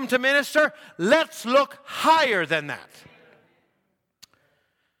brothers come to minister, let's look higher than that.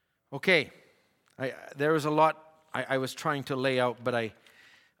 Okay, there was a lot I was trying to lay out, but I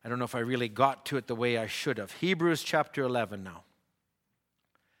don't know if I really got to it the way I should have. Hebrews chapter 11 now.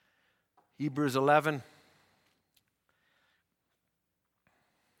 Hebrews 11.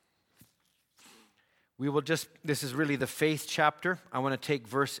 This is really the faith chapter. I want to take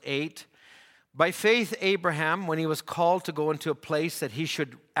verse 8. By faith, Abraham, when he was called to go into a place that he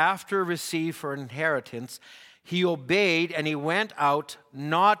should after receive for inheritance, he obeyed and he went out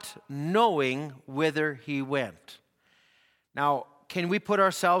not knowing whither he went. Now, can we put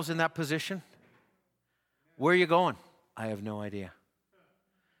ourselves in that position? Where are you going? I have no idea.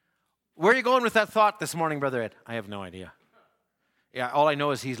 Where are you going with that thought this morning, Brother Ed? I have no idea. Yeah, all I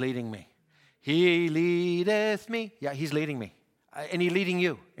know is he's leading me. He leadeth me. Yeah, he's leading me. And he's leading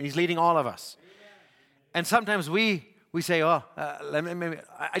you. And he's leading all of us. And sometimes we say, I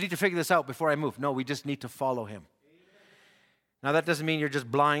need to figure this out before I move. No, we just need to follow him. Now, that doesn't mean you're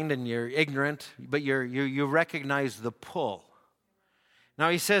just blind and you're ignorant, but you recognize the pull. Now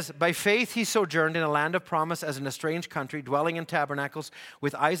he says, by faith he sojourned in a land of promise as in a strange country, dwelling in tabernacles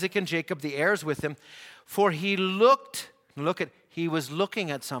with Isaac and Jacob, the heirs with him. For he he was looking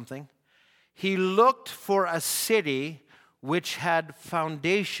at something. He looked for a city which had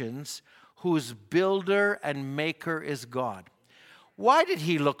foundations, whose builder and maker is God. Why did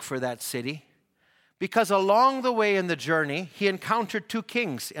he look for that city? Because along the way in the journey, he encountered two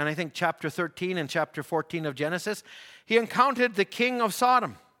kings. And I think chapter 13 and chapter 14 of Genesis, he encountered the king of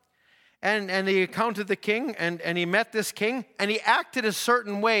Sodom. And he encountered the king, and he met this king, and he acted a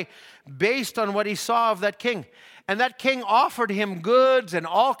certain way based on what he saw of that king. And that king offered him goods and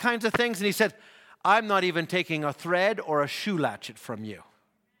all kinds of things, and he said, I'm not even taking a thread or a shoe latchet from you.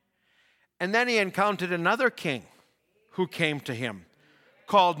 And then he encountered another king who came to him,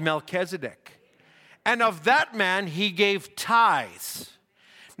 called Melchizedek. And of that man, he gave tithes.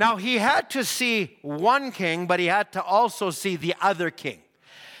 Now, he had to see one king, but he had to also see the other king.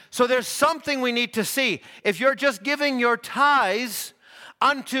 So there's something we need to see. If you're just giving your tithes,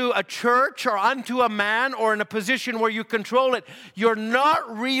 unto a church or unto a man or in a position where you control it, you're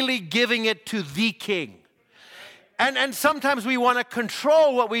not really giving it to the king. And sometimes we want to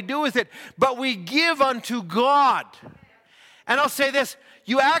control what we do with it, but we give unto God. And I'll say this,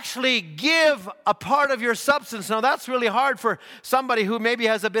 you actually give a part of your substance. Now that's really hard for somebody who maybe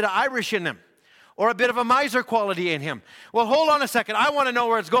has a bit of Irish in them or a bit of a miser quality in him. Well, hold on a second. I want to know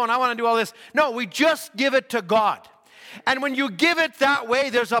where it's going. I want to do all this. No, we just give it to God. And when you give it that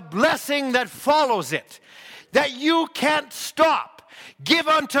way, there's a blessing that follows it that you can't stop. Give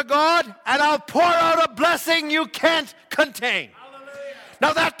unto God, and I'll pour out a blessing you can't contain. Hallelujah.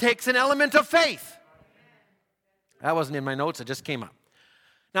 Now that takes an element of faith. That wasn't in my notes, it just came up.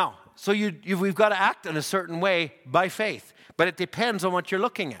 Now, so we've got to act in a certain way by faith, but it depends on what you're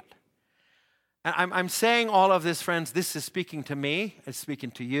looking at. And I'm saying all of this, friends, this is speaking to me, it's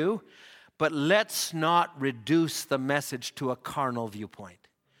speaking to you, but let's not reduce the message to a carnal viewpoint.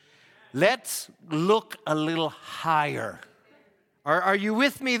 Let's look a little higher. Are you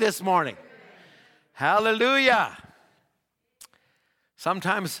with me this morning? Hallelujah.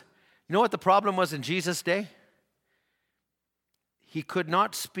 Sometimes, you know what the problem was in Jesus' day? He could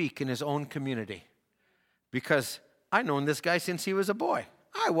not speak in his own community because I've known this guy since he was a boy.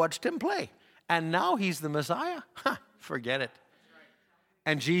 I watched him play. And now he's the Messiah? Forget it.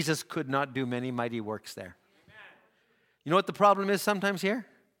 And Jesus could not do many mighty works there. You know what the problem is sometimes here?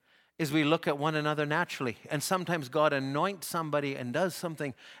 Is we look at one another naturally. And sometimes God anoints somebody and does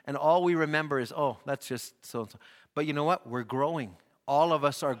something, and all we remember is, oh, that's just so-and-so. But you know what? We're growing. All of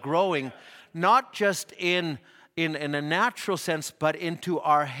us are growing, not just in a natural sense, but into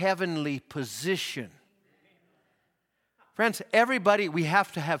our heavenly position. Friends, everybody, we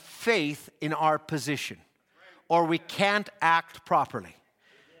have to have faith in our position, or we can't act properly.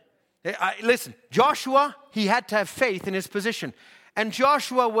 Listen, Joshua, he had to have faith in his position. And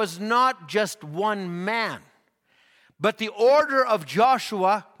Joshua was not just one man, but the order of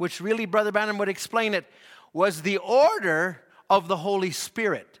Joshua, which really Brother Branham would explain it, was the order of the Holy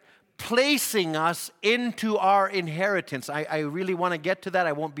Spirit, placing us into our inheritance. I really want to get to that.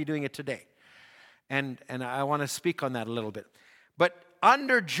 I won't be doing it today. And I want to speak on that a little bit. But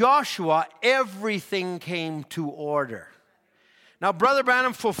under Joshua, everything came to order. Now, Brother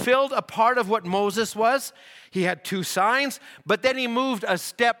Branham fulfilled a part of what Moses was. He had 2 signs, but then he moved a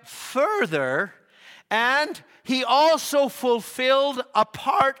step further, and he also fulfilled a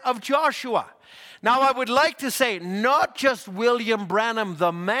part of Joshua. Now, I would like to say not just William Branham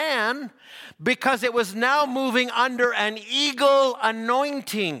the man, because it was now moving under an eagle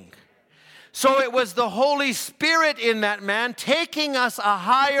anointing. So it was the Holy Spirit in that man taking us a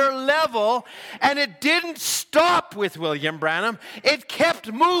higher level, and it didn't stop with William Branham. It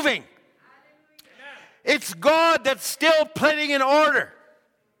kept moving. It's God that's still putting in order.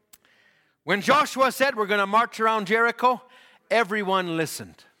 When Joshua said, we're going to march around Jericho, everyone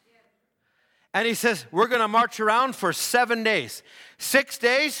listened. And he says, we're going to march around for 7 days. 6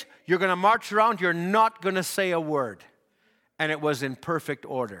 days, you're going to march around, you're not going to say a word. And it was in perfect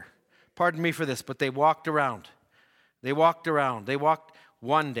order. Pardon me for this, but they walked around. They walked around. They walked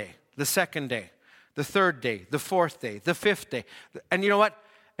 1 day, the 2nd day, the 3rd day, the 4th day, the 5th day. And you know what?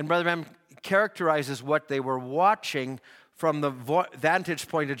 And Brother Branham characterizes what they were watching from the vantage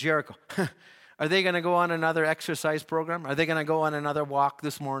point of Jericho. Are they going to go on another exercise program? Are they going to go on another walk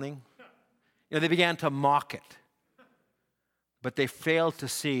this morning? You know, they began to mock it. But they failed to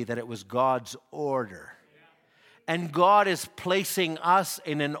see that it was God's order. And God is placing us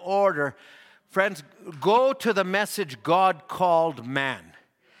in an order. Friends, go to the message God called man.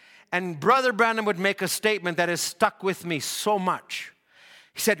 And Brother Branham would make a statement that has stuck with me so much.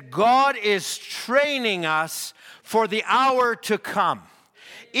 He said, God is training us for the hour to come.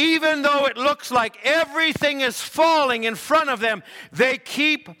 Even though it looks like everything is falling in front of them, they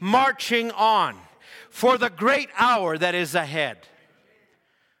keep marching on for the great hour that is ahead.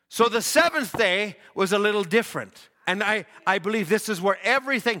 So the 7th day was a little different. And I believe this is where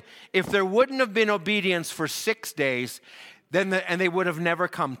everything, if there wouldn't have been obedience for 6 days, then they would have never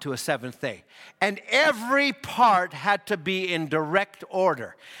come to a 7th day. And every part had to be in direct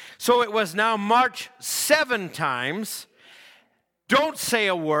order. So it was now march 7 times. Don't say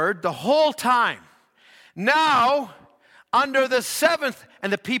a word the whole time. Now, under the 7th,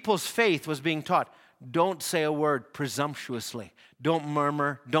 and the people's faith was being taught, don't say a word presumptuously. Don't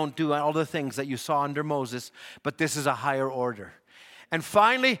murmur. Don't do all the things that you saw under Moses. But this is a higher order. And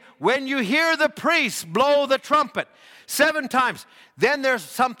finally, when you hear the priest blow the trumpet 7 times, then there's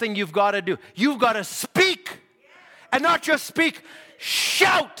something you've got to do. You've got to speak. And not just speak,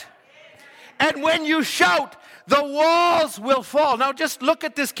 shout. And when you shout, the walls will fall. Now just look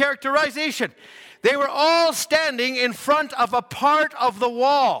at this characterization. They were all standing in front of a part of the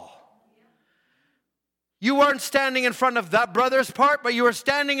wall. You weren't standing in front of that brother's part, but you were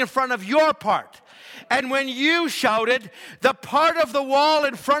standing in front of your part. And when you shouted, the part of the wall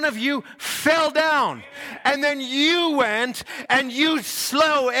in front of you fell down. And then you went and you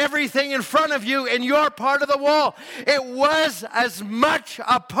slew everything in front of you in your part of the wall. It was as much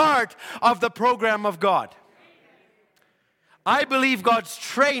a part of the program of God. I believe God's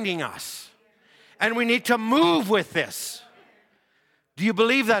training us, and we need to move with this. Do you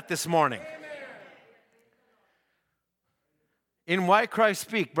believe that this morning? In Why Christ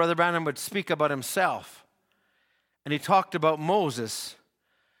Speak, Brother Branham would speak about himself. And he talked about Moses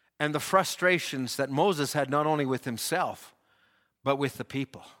and the frustrations that Moses had not only with himself, but with the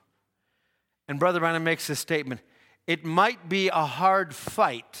people. And Brother Branham makes this statement, it might be a hard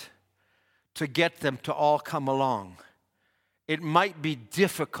fight to get them to all come along. It might be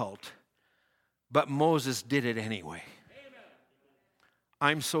difficult, but Moses did it anyway. Amen.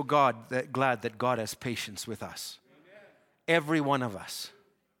 I'm so glad that God has patience with us. Every one of us.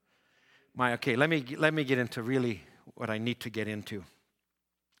 Let me get into really what I need to get into.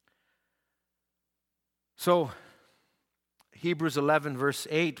 So, Hebrews 11, verse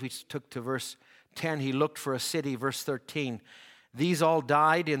 8, we took to verse 10. He looked for a city, verse 13. These all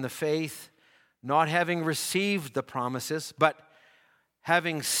died in the faith, not having received the promises, but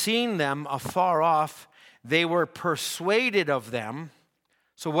having seen them afar off, they were persuaded of them.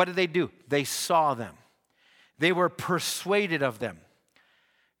 So what did they do? They saw them. They were persuaded of them.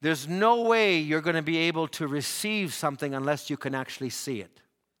 There's no way you're going to be able to receive something unless you can actually see it.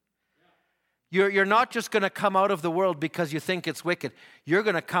 You're not just going to come out of the world because you think it's wicked. You're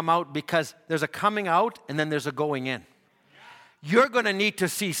going to come out because there's a coming out and then there's a going in. You're going to need to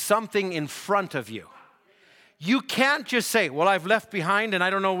see something in front of you. You can't just say, well, I've left behind and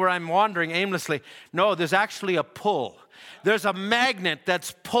I don't know where I'm wandering aimlessly. No, there's actually a pull. There's a magnet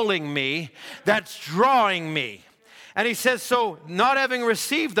that's pulling me, that's drawing me. And he says, so not having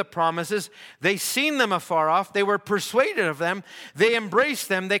received the promises, they seen them afar off, they were persuaded of them, they embraced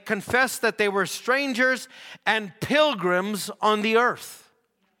them, they confessed that they were strangers and pilgrims on the earth.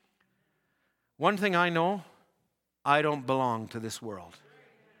 One thing I know, I don't belong to this world.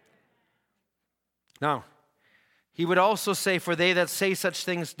 Now, he would also say, for they that say such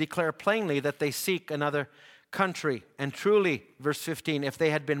things declare plainly that they seek another country. And truly, verse 15, if they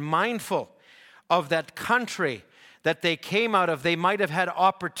had been mindful of that country that they came out of, they might have had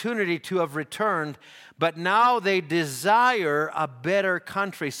opportunity to have returned, but now they desire a better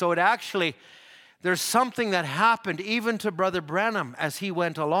country. So there's something that happened even to Brother Branham as he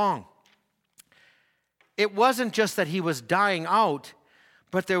went along. It wasn't just that he was dying out,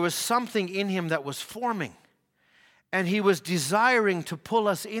 but there was something in him that was forming. And he was desiring to pull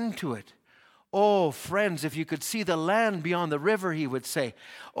us into it. Oh, friends, if you could see the land beyond the river, he would say.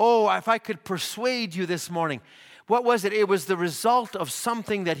 Oh, if I could persuade you this morning. What was it? It was the result of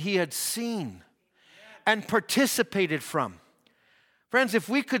something that he had seen and participated from. Friends, if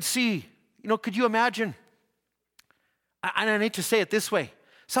we could see, could you imagine? And I need to say it this way.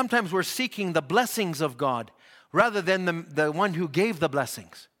 Sometimes we're seeking the blessings of God rather than the one who gave the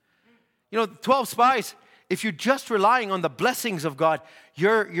blessings. 12 spies. If you're just relying on the blessings of God,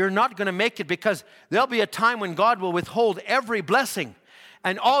 you're not going to make it, because there'll be a time when God will withhold every blessing,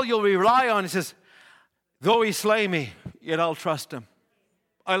 and all you'll rely on is, though he slay me, yet I'll trust him.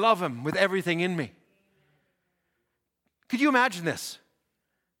 I love him with everything in me. Could you imagine this?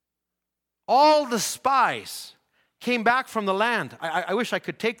 All the spies came back from the land. I wish I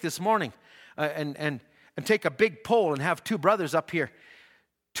could take this morning and take a big pole and have two brothers up here.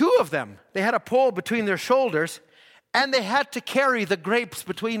 Two of them, they had a pole between their shoulders, and they had to carry the grapes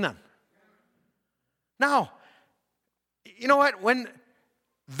between them. Now, you know what? When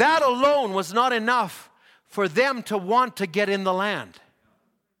that alone was not enough for them to want to get in the land.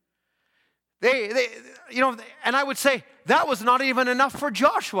 And I would say that was not even enough for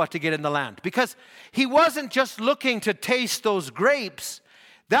Joshua to get in the land, because he wasn't just looking to taste those grapes.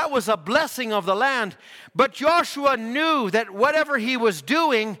 That was a blessing of the land. But Joshua knew that whatever he was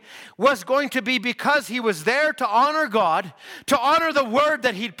doing was going to be because he was there to honor God, to honor the word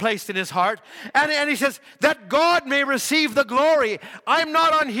that he'd placed in his heart. And he says, that God may receive the glory. I'm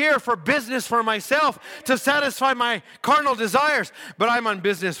not on here for business for myself to satisfy my carnal desires, but I'm on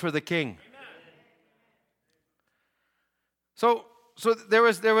business for the King. So there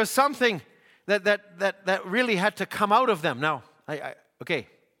was something that really had to come out of them. Now, okay.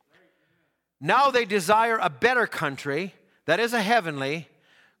 Now they desire a better country that is a heavenly,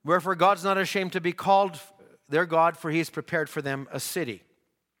 wherefore God's not ashamed to be called their God, for he has prepared for them a city.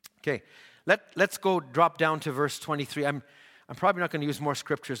 Okay, let's go drop down to verse 23. I'm probably not going to use more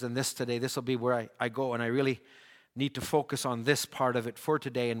scriptures than this today. This will be where I go, and I really need to focus on this part of it for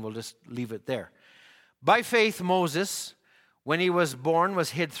today, and we'll just leave it there. By faith, Moses, when he was born,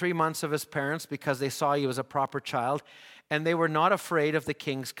 was hid 3 months of his parents because they saw he was a proper child, and they were not afraid of the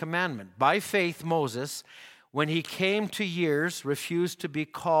king's commandment. By faith, Moses, when he came to years, refused to be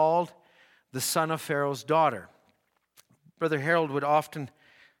called the son of Pharaoh's daughter. Brother Harold would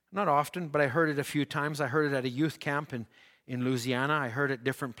not often, but I heard it a few times. I heard it at a youth camp in Louisiana. I heard it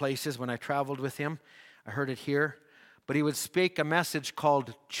different places when I traveled with him. I heard it here. But he would speak a message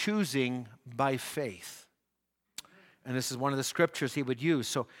called choosing by faith. And this is one of the scriptures he would use.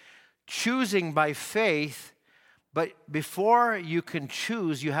 So choosing by faith, but before you can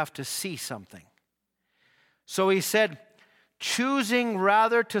choose, you have to see something. So he said, choosing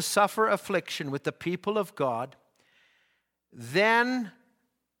rather to suffer affliction with the people of God than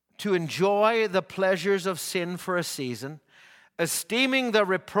to enjoy the pleasures of sin for a season, esteeming the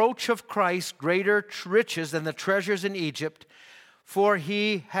reproach of Christ greater riches than the treasures in Egypt, for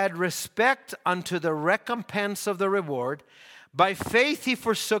he had respect unto the recompense of the reward. By faith he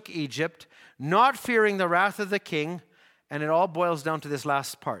forsook Egypt, not fearing the wrath of the king. And it all boils down to this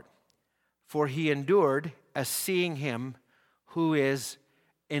last part. For he endured as seeing him who is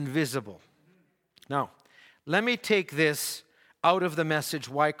invisible. Now, let me take this out of the message,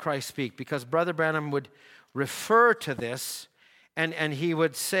 Why Christ Speak, because Brother Branham would refer to this, and he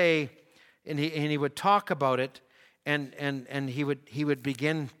would say, and he would talk about it, and he would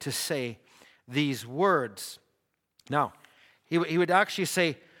begin to say these words. Now, he would actually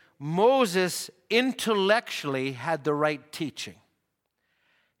say, Moses intellectually had the right teaching.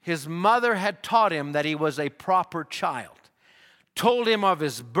 His mother had taught him that he was a proper child, told him of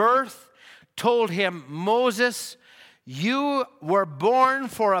his birth, told him, Moses, you were born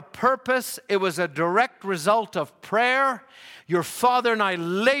for a purpose. It was a direct result of prayer. Your father and I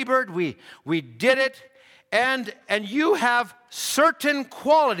labored. We did it. And you have certain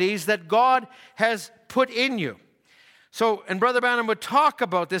qualities that God has put in you. So, and Brother Branham would talk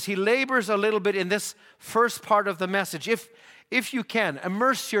about this. He labors a little bit in this first part of the message. If you can,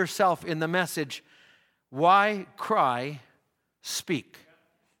 immerse yourself in the message, Why Cry, Speak.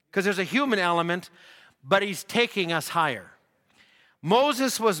 Because there's a human element, but he's taking us higher.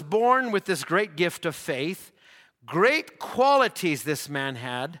 Moses was born with this great gift of faith. Great qualities this man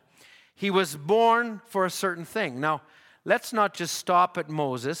had. He was born for a certain thing. Now, let's not just stop at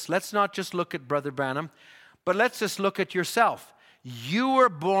Moses. Let's not just look at Brother Branham, but let's just look at yourself. You were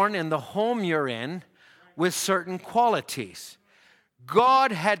born in the home you're in with certain qualities.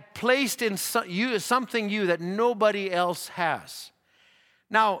 God had placed in you something that nobody else has.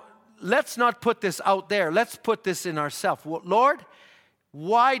 Now, let's not put this out there. Let's put this in ourselves. Lord,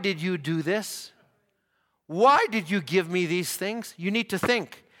 why did you do this? Why did you give me these things? You need to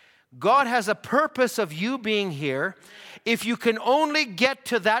think. God has a purpose of you being here. If you can only get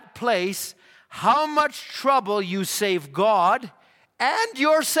to that place, how much trouble you save God and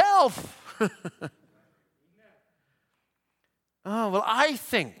yourself. Oh, well, I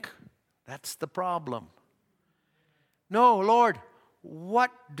think that's the problem. No, Lord,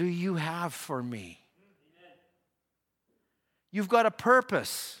 what do you have for me? You've got a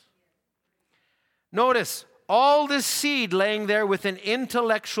purpose. Notice, all this seed laying there with an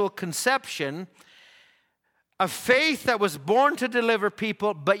intellectual conception, a faith that was born to deliver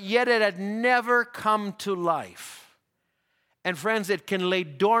people, but yet it had never come to life. And friends, it can lay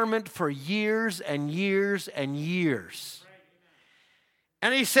dormant for years and years and years.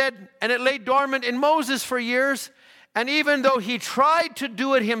 And he said, and it lay dormant in Moses for years, and even though he tried to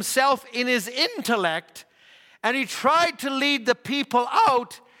do it himself in his intellect, and he tried to lead the people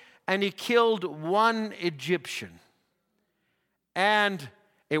out, and he killed one Egyptian. And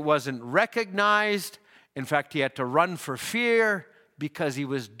it wasn't recognized. In fact, he had to run for fear because he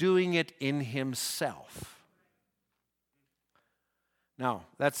was doing it in himself. Now,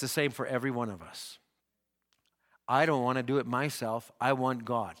 that's the same for every one of us. I don't want to do it myself. I want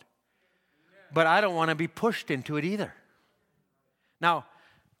God. But I don't want to be pushed into it either. Now,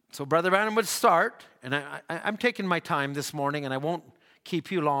 so Brother Branham would start, and I'm taking my time this morning, and I won't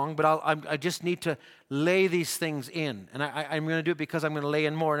keep you long, but I just need to lay these things in. And I'm going to do it because I'm going to lay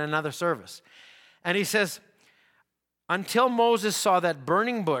in more in another service. And he says, until Moses saw that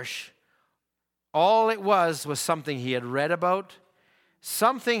burning bush, all it was something he had read about,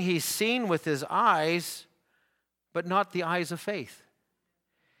 something he's seen with his eyes, but not the eyes of faith.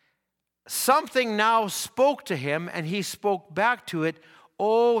 Something now spoke to him, and he spoke back to it,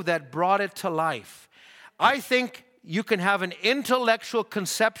 that brought it to life. I think you can have an intellectual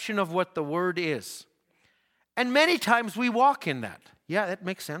conception of what the Word is. And many times we walk in that. Yeah, that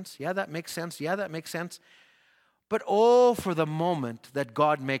makes sense. Yeah, that makes sense. Yeah, that makes sense. But oh, for the moment that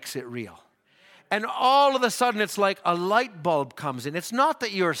God makes it real. And all of a sudden it's like a light bulb comes in. It's not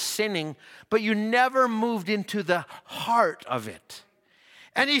that you're sinning, but you never moved into the heart of it.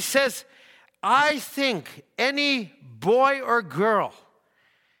 And he says, I think any boy or girl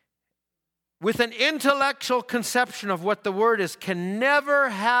with an intellectual conception of what the Word is can never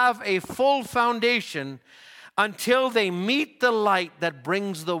have a full foundation until they meet the light that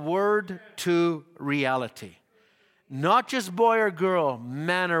brings the Word to reality. Not just boy or girl,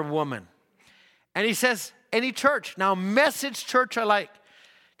 man or woman. And he says, any church. Now, message church I like.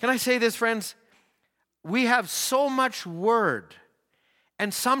 Can I say this, friends? We have so much Word,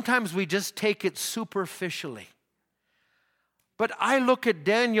 and sometimes we just take it superficially. But I look at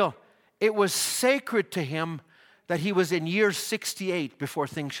Daniel. It was sacred to him that he was in year 68 before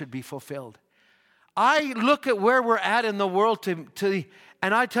things should be fulfilled. I look at where we're at in the world and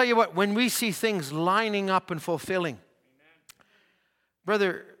I tell you what, when we see things lining up and fulfilling.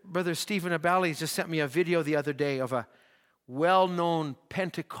 Brother Stephen Abali just sent me a video the other day of a well-known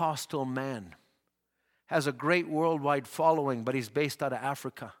Pentecostal man. Has a great worldwide following, but he's based out of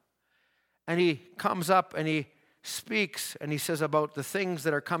Africa. And he comes up and he speaks and he says about the things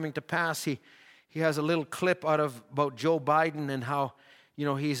that are coming to pass. He has a little clip about Joe Biden and how,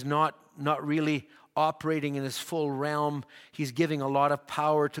 he's not really operating in his full realm. He's giving a lot of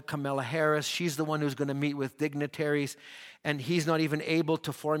power to Kamala Harris. She's the one who's going to meet with dignitaries, and he's not even able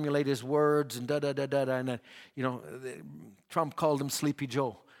to formulate his words and da-da-da-da-da. And, Trump called him Sleepy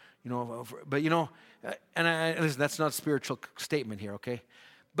Joe, But, listen, that's not a spiritual statement here, okay?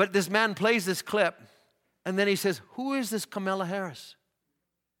 But this man plays this clip, and then he says, who is this Kamala Harris?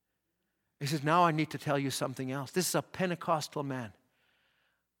 He says, now I need to tell you something else. This is a Pentecostal man.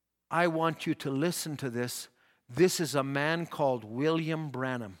 I want you to listen to this. This is a man called William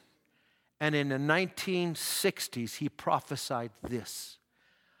Branham. And in the 1960s, he prophesied this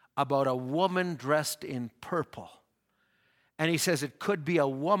about a woman dressed in purple. And he says it could be a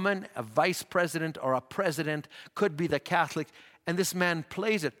woman, a vice president, or a president, could be the Catholic. And this man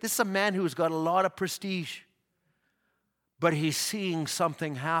plays it. This is a man who's got a lot of prestige. But he's seeing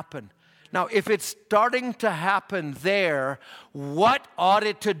something happen. Now, if it's starting to happen there, what ought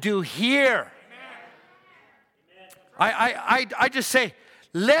it to do here? I just say,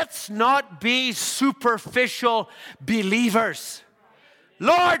 let's not be superficial believers.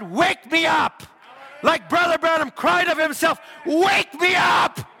 Lord, wake me up. Like Brother Branham cried of himself, wake me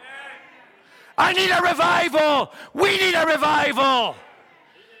up. I need a revival. We need a revival.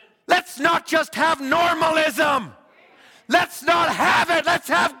 Let's not just have normalism. Let's not have it. Let's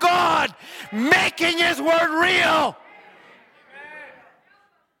have God making His Word real.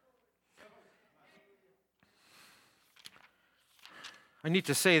 I need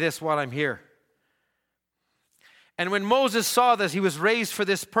to say this while I'm here. And when Moses saw this, he was raised for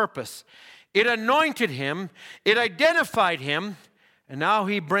this purpose. It anointed him, it identified him, and now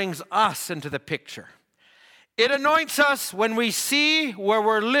he brings us into the picture. It anoints us when we see where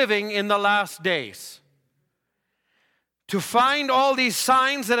we're living in the last days. To find all these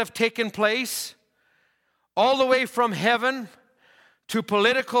signs that have taken place, all the way from heaven to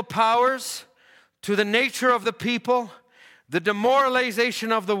political powers, to the nature of the people, the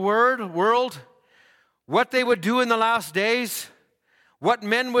demoralization of the world, what they would do in the last days, what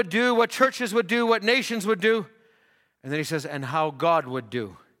men would do, what churches would do, what nations would do. And then he says, and how God would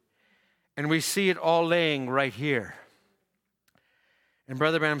do. And we see it all laying right here. And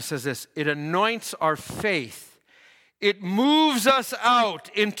Brother Branham says this, it anoints our faith. It moves us out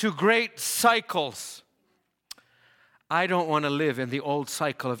into great cycles. I don't want to live in the old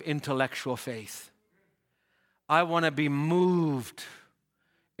cycle of intellectual faith. I want to be moved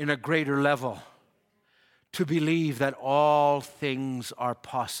in a greater level to believe that all things are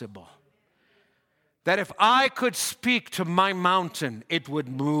possible. That if I could speak to my mountain, it would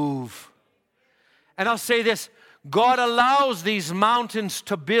move. And I'll say this, God allows these mountains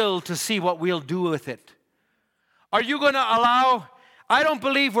to build to see what we'll do with it. Are you going to allow? I don't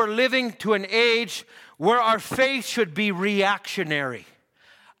believe we're living to an age where our faith should be reactionary.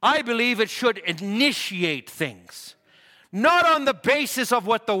 I believe it should initiate things. Not on the basis of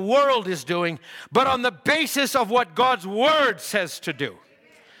what the world is doing, but on the basis of what God's Word says to do.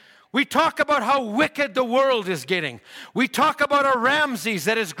 We talk about how wicked the world is getting. We talk about a Ramses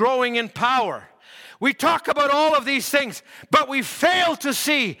that is growing in power. We talk about all of these things, but we fail to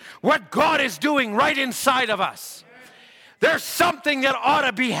see what God is doing right inside of us. There's something that ought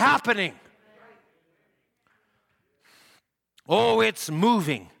to be happening. Oh, it's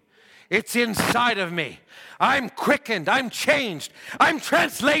moving. It's inside of me. I'm quickened. I'm changed. I'm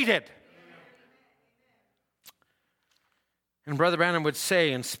translated. And Brother Branham would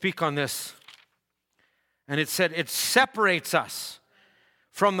say and speak on this. And it said, it separates us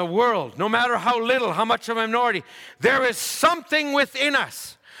from the world, no matter how little, how much of a minority. There is something within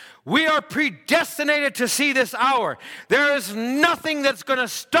us. We are predestinated to see this hour. There is nothing that's going to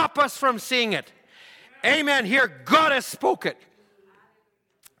stop us from seeing it. Amen. Here, God has spoken.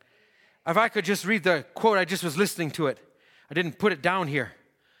 If I could just read the quote, I just was listening to it. I didn't put it down here.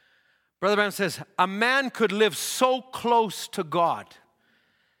 Brother Branham says, a man could live so close to God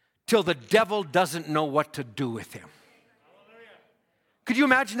till the devil doesn't know what to do with him. Could you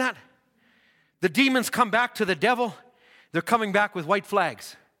imagine that? The demons come back to the devil. They're coming back with white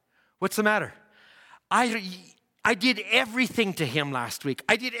flags. What's the matter? I did everything to him last week.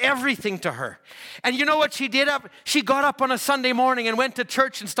 I did everything to her. And you know what she did? She got up on a Sunday morning and went to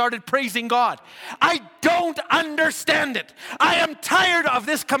church and started praising God. I don't understand it. I am tired of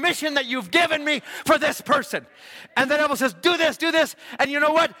this commission that you've given me for this person. And the devil says, do this, do this. And you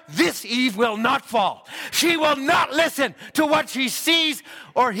know what? This Eve will not fall. She will not listen to what she sees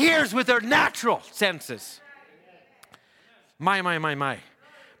or hears with her natural senses. My.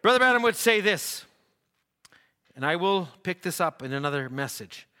 Brother Branham would say this. And I will pick this up in another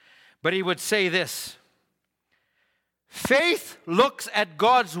message. But he would say this. Faith looks at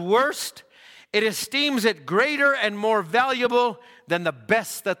God's worst. It esteems it greater and more valuable than the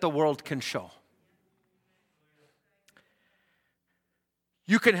best that the world can show.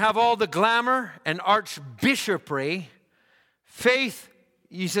 You can have all the glamour and archbishopry. Faith,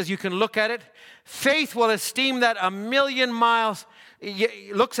 he says, you can look at it. Faith will esteem that a million miles,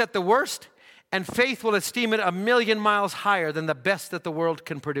 looks at the worst. And faith will esteem it a million miles higher than the best that the world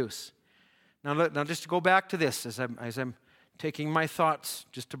can produce. Now just to go back to this as I'm taking my thoughts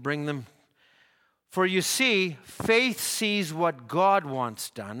just to bring them. For you see, faith sees what God wants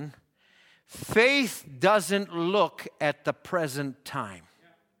done. Faith doesn't look at the present time.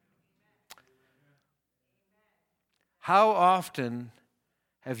 How often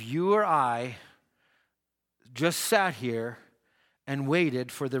have you or I just sat here and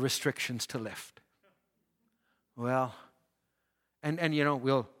waited for the restrictions to lift? Well, and you know,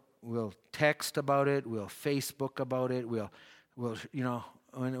 we'll text about it, we'll Facebook about it, we'll you know,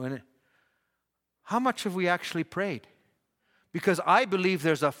 how much have we actually prayed? Because I believe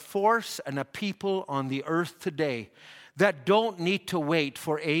there's a force and a people on the earth today that don't need to wait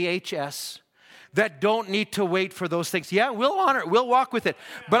for AHS, that don't need to wait for those things. Yeah, we'll honor it, we'll walk with it.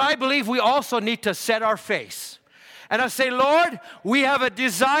 But I believe we also need to set our face. And I say, Lord, we have a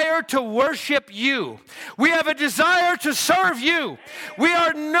desire to worship you. We have a desire to serve you. We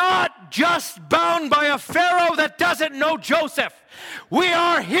are not just bound by a Pharaoh that doesn't know Joseph. We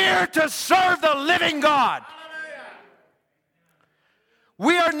are here to serve the living God.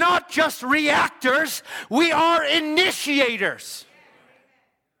 We are not just reactors. We are initiators.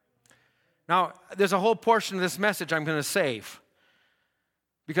 Now, there's a whole portion of this message I'm going to save.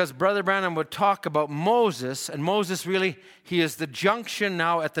 Because Brother Branham would talk about Moses, and Moses really, he is the junction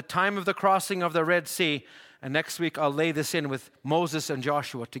now at the time of the crossing of the Red Sea. And next week I'll lay this in with Moses and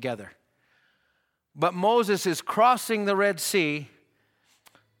Joshua together. But Moses is crossing the Red Sea.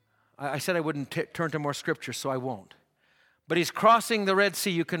 I said I wouldn't turn to more scripture, so I won't. But he's crossing the Red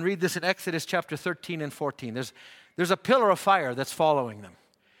Sea. You can read this in Exodus chapter 13 and 14. There's a pillar of fire that's following them.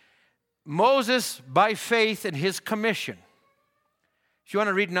 Moses, by faith in his commission. If you want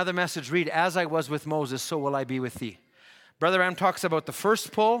to read another message, read, as I was with Moses, so will I be with thee. Brother Branham talks about the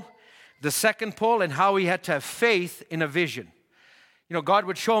first pull, the second pull, and how he had to have faith in a vision. You know, God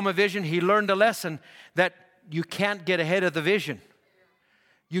would show him a vision. He learned a lesson that you can't get ahead of the vision.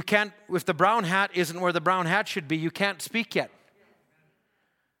 You can't, if the brown hat isn't where the brown hat should be, you can't speak yet.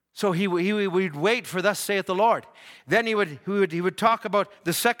 So he would wait for thus saith the Lord. Then he would talk about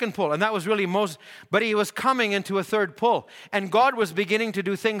the second pull, and that was really Moses. But he was coming into a third pull, and God was beginning to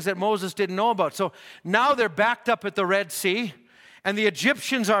do things that Moses didn't know about. So now they're backed up at the Red Sea, and the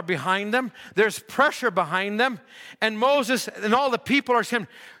Egyptians are behind them. There's pressure behind them, and Moses and all the people are saying,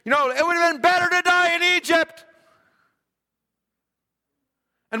 you know, it would have been better to die in Egypt.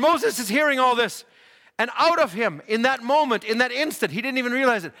 And Moses is hearing all this. And out of him, in that moment, in that instant, he didn't even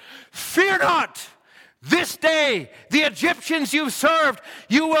realize it. Fear not, this day, the Egyptians you've served,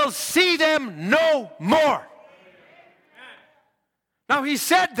 you will see them no more. Now he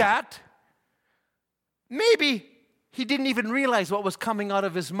said that. Maybe he didn't even realize what was coming out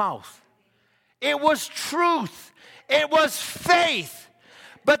of his mouth. It was truth. It was faith.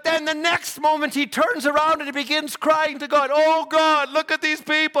 But then the next moment he turns around and he begins crying to God, oh God, look at these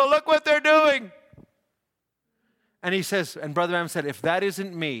people, look what they're doing. And he says, and Brother Branham said, if that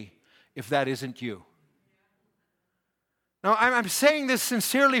isn't me, if that isn't you. Now I'm saying this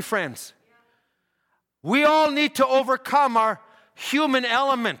sincerely, friends. We all need to overcome our human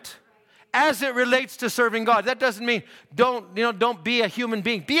element as it relates to serving God. That doesn't mean don't be a human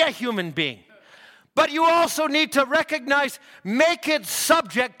being. Be a human being. But you also need to recognize, make it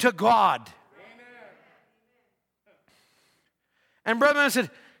subject to God. And Brother Branham said,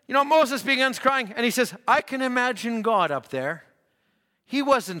 Moses begins crying, and he says, I can imagine God up there. He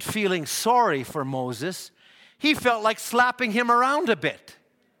wasn't feeling sorry for Moses. He felt like slapping him around a bit.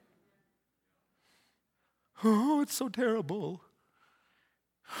 Oh, it's so terrible.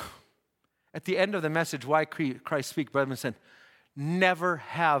 At the end of the message, Why Christ Speak, Brother Branham said, never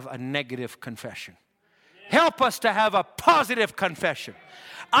have a negative confession. Help us to have a positive confession.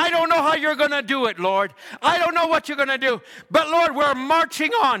 I don't know how you're going to do it, Lord. I don't know what you're going to do. But, Lord, we're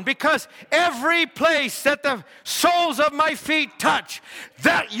marching on because every place that the soles of my feet touch,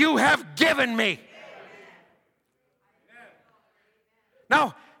 that you have given me.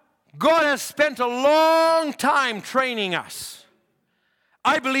 Now, God has spent a long time training us.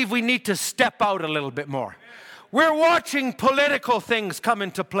 I believe we need to step out a little bit more. We're watching political things come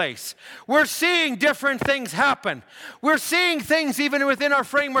into place. We're seeing different things happen. We're seeing things even within our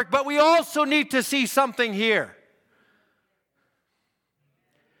framework, but we also need to see something here.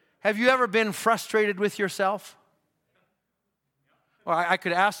 Have you ever been frustrated with yourself? Well, I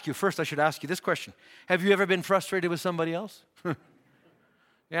could ask you, first I should ask you this question. Have you ever been frustrated with somebody else?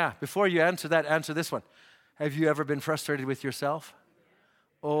 Yeah, before you answer that, answer this one. Have you ever been frustrated with yourself?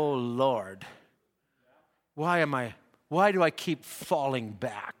 Oh, Lord. Why do I keep falling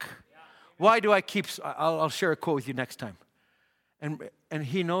back? Why do I keep, I'll share a quote with you next time. And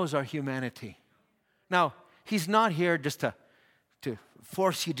he knows our humanity. Now, he's not here just to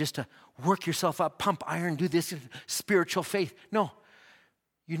force you just to work yourself up, pump iron, do this spiritual faith. No,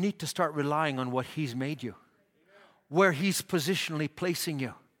 you need to start relying on what he's made you, where he's positionally placing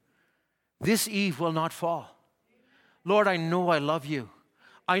you. This Eve will not fall. Lord, I know I love you.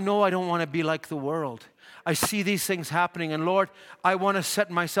 I know I don't want to be like the world. I see these things happening, and Lord, I want to set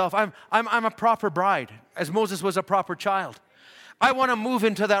myself. I'm a proper bride, as Moses was a proper child. I want to move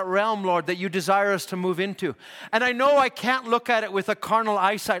into that realm, Lord, that you desire us to move into. And I know I can't look at it with a carnal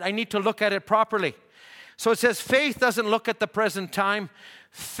eyesight. I need to look at it properly. So it says faith doesn't look at the present time.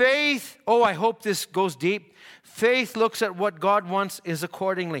 Faith, I hope this goes deep. Faith looks at what God wants is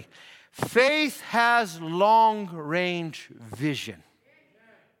accordingly. Faith has long-range vision.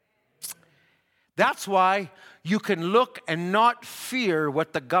 That's why you can look and not fear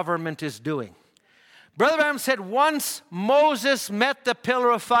what the government is doing. Brother Branham said once Moses met the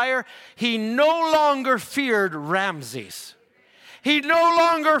pillar of fire, he no longer feared Ramses. He no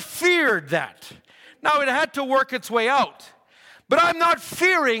longer feared that. Now, it had to work its way out. But I'm not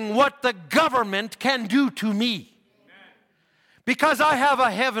fearing what the government can do to me. Because I have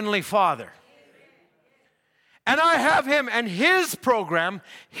a heavenly Father. And I have him and his program,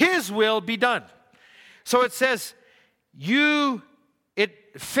 his will be done. So it says,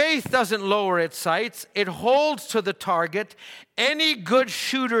 faith doesn't lower its sights. It holds to the target. Any good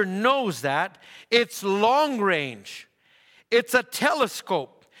shooter knows that. It's long range. It's a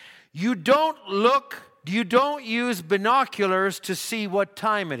telescope. You don't use binoculars to see what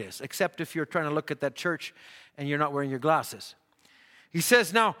time it is, except if you're trying to look at that church and you're not wearing your glasses. He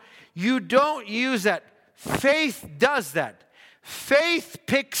says, now, you don't use that. Faith does that. Faith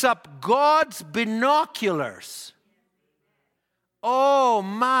picks up God's binoculars. Oh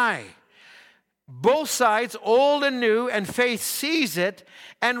my. Both sides, old and new, and faith sees it,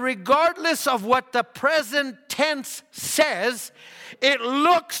 and regardless of what the present tense says, it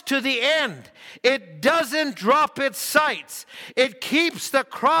looks to the end. It doesn't drop its sights. It keeps the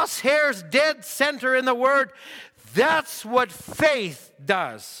crosshairs dead center in the word. That's what faith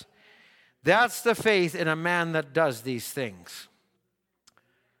does. That's the faith in a man that does these things.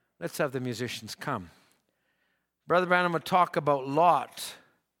 Let's have the musicians come. Brother Branham would talk about Lot.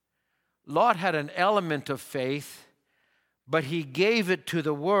 Lot had an element of faith, but he gave it to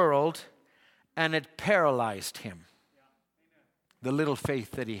the world, and it paralyzed him. The little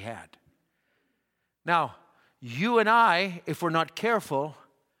faith that he had. Now, you and I, if we're not careful,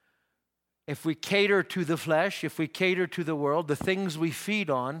 if we cater to the flesh, if we cater to the world, the things we feed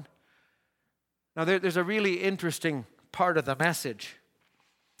on. Now, there's a really interesting part of the message.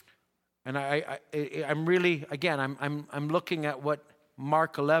 And I'm really, again, I'm looking at what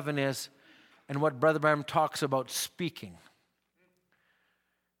Mark 11 is and what Brother Branham talks about speaking.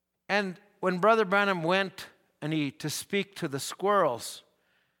 And when Brother Branham went to speak to the squirrels,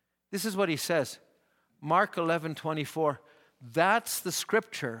 this is what he says. Mark 11:24, that's the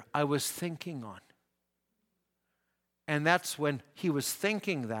scripture I was thinking on. And that's when he was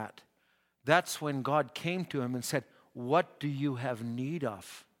thinking that's when God came to him and said, what do you have need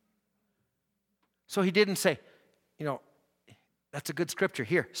of? So he didn't say, that's a good scripture.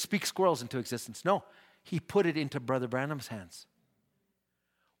 Here, speak squirrels into existence. No, he put it into Brother Branham's hands.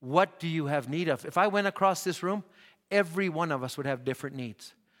 What do you have need of? If I went across this room, every one of us would have different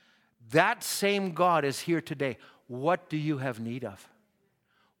needs. That same God is here today. What do you have need of?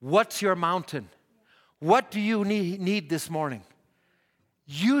 What's your mountain? What do you need this morning?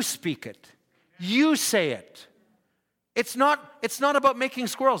 You speak it. You say it. It's not about making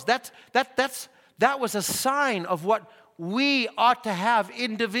squirrels. That was a sign of what we ought to have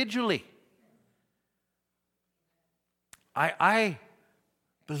individually. I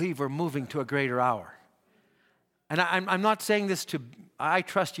believe we're moving to a greater hour. And I'm not saying this I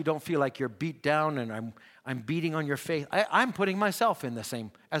trust you don't feel like you're beat down and I'm beating on your faith. I'm putting myself in the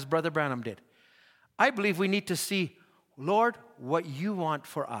same as Brother Branham did. I believe we need to see, Lord, what you want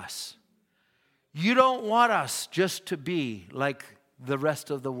for us. You don't want us just to be like the rest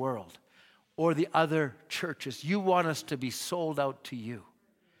of the world or the other churches. You want us to be sold out to you.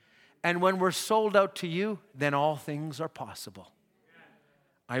 And when we're sold out to you, then all things are possible.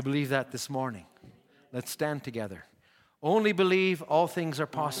 I believe that this morning. Let's stand together. Only believe, all things are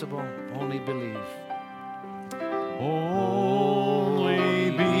possible. Only believe.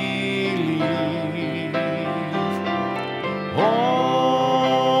 Only believe.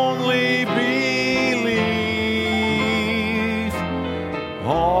 Only believe.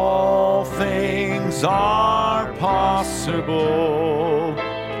 All things are possible.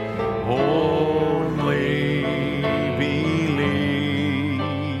 Only believe.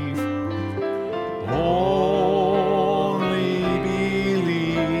 Only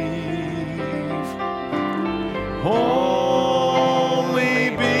believe. Only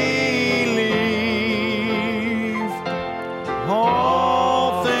believe.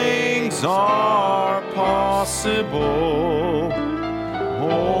 All things are possible.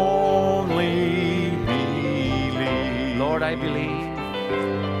 Only believe. Lord, I believe.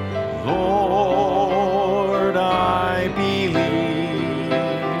 Lord, I believe.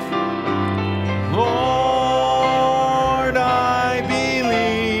 Lord, I believe.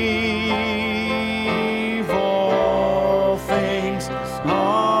 All things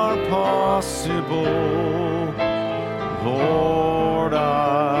are possible. Lord,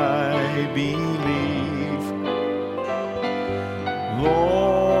 I believe.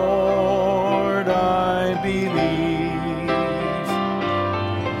 Lord, I believe.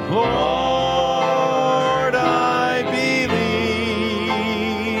 Lord, I believe.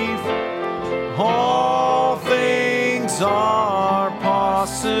 All things are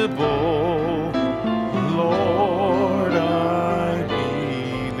possible. Lord, I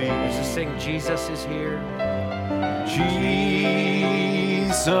believe. Let's just sing, Jesus is here. Jesus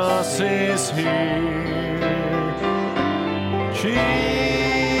is here. Jesus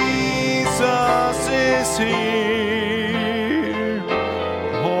is here.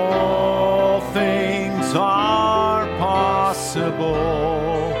 All things are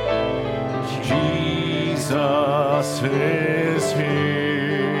possible. Jesus is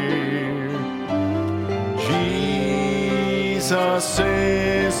here. Jesus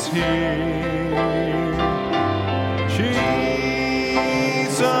is here.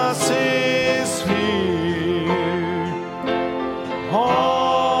 Jesus is here.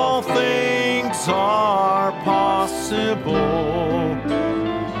 All things are possible.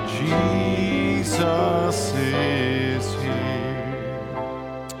 Jesus is here.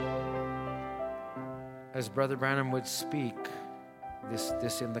 As Brother Branham would speak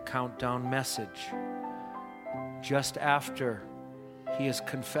this in the countdown message, just after he is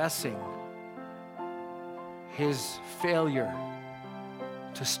confessing his failure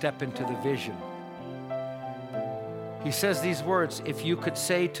to step into the vision, he says these words, if you could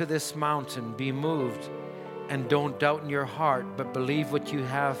say to this mountain, be moved, and don't doubt in your heart, but believe what you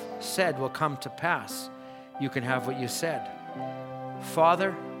have said will come to pass, you can have what you said.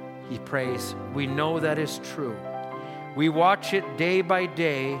 Father, he prays, we know that is true. We watch it day by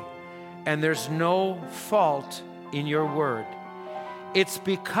day, and there's no fault in your word. It's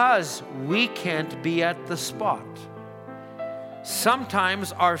because we can't be at the spot.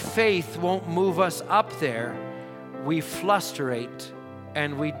 Sometimes our faith won't move us up there. We flusterate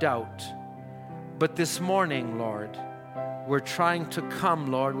and we doubt. But this morning, Lord, we're trying to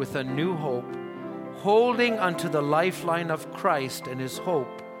come, Lord, with a new hope, holding unto the lifeline of Christ and his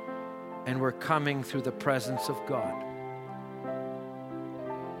hope and we're coming through the presence of God.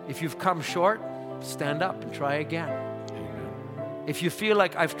 If you've come short, stand up and try again. Amen. If you feel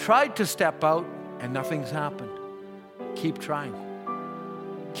like I've tried to step out and nothing's happened, keep trying.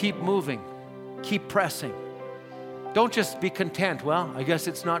 Keep moving. Keep pressing. Don't just be content. Well, I guess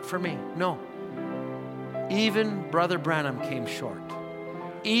it's not for me. No. Even Brother Branham came short.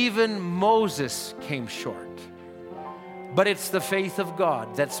 Even Moses came short. But it's the faith of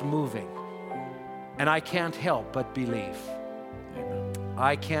God that's moving. And I can't help but believe. Amen.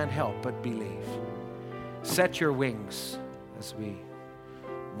 I can't help but believe. Set your wings as we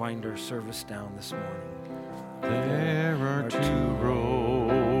wind our service down this morning. There are two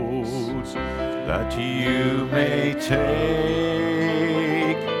roads that you may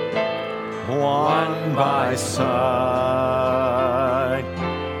take, one by sight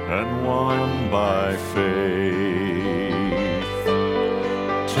and one by faith.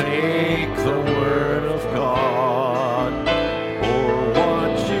 Take the word of God for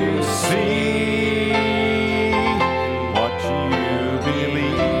what you see, what you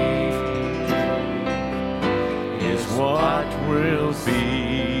believe is what will be.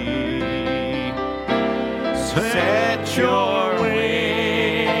 Set your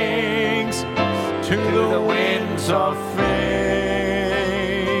wings to the winds of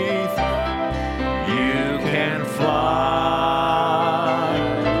faith. You can fly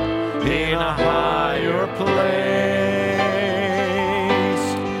in a higher place.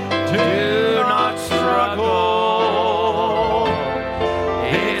 Do not struggle,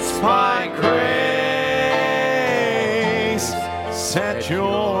 it's by grace. Set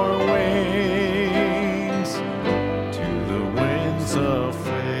your wings to the winds of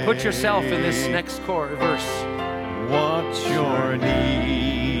faith. Put yourself in this next verse. What's your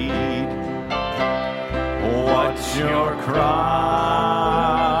need? What's your cry?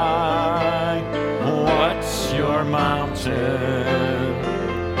 What's your mountain?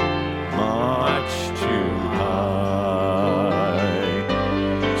 Much too high.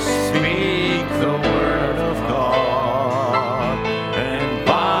 Speak the word of God, and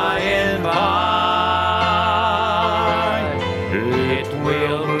by it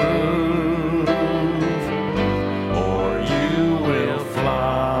will move, or you will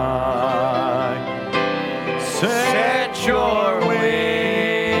fly. Set your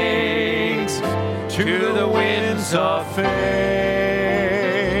wings to the winds of faith.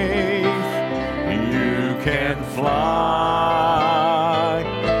 You can fly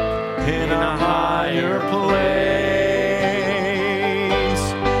in a higher place.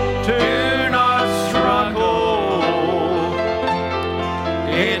 Do not struggle,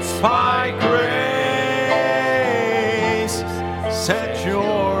 it's by grace.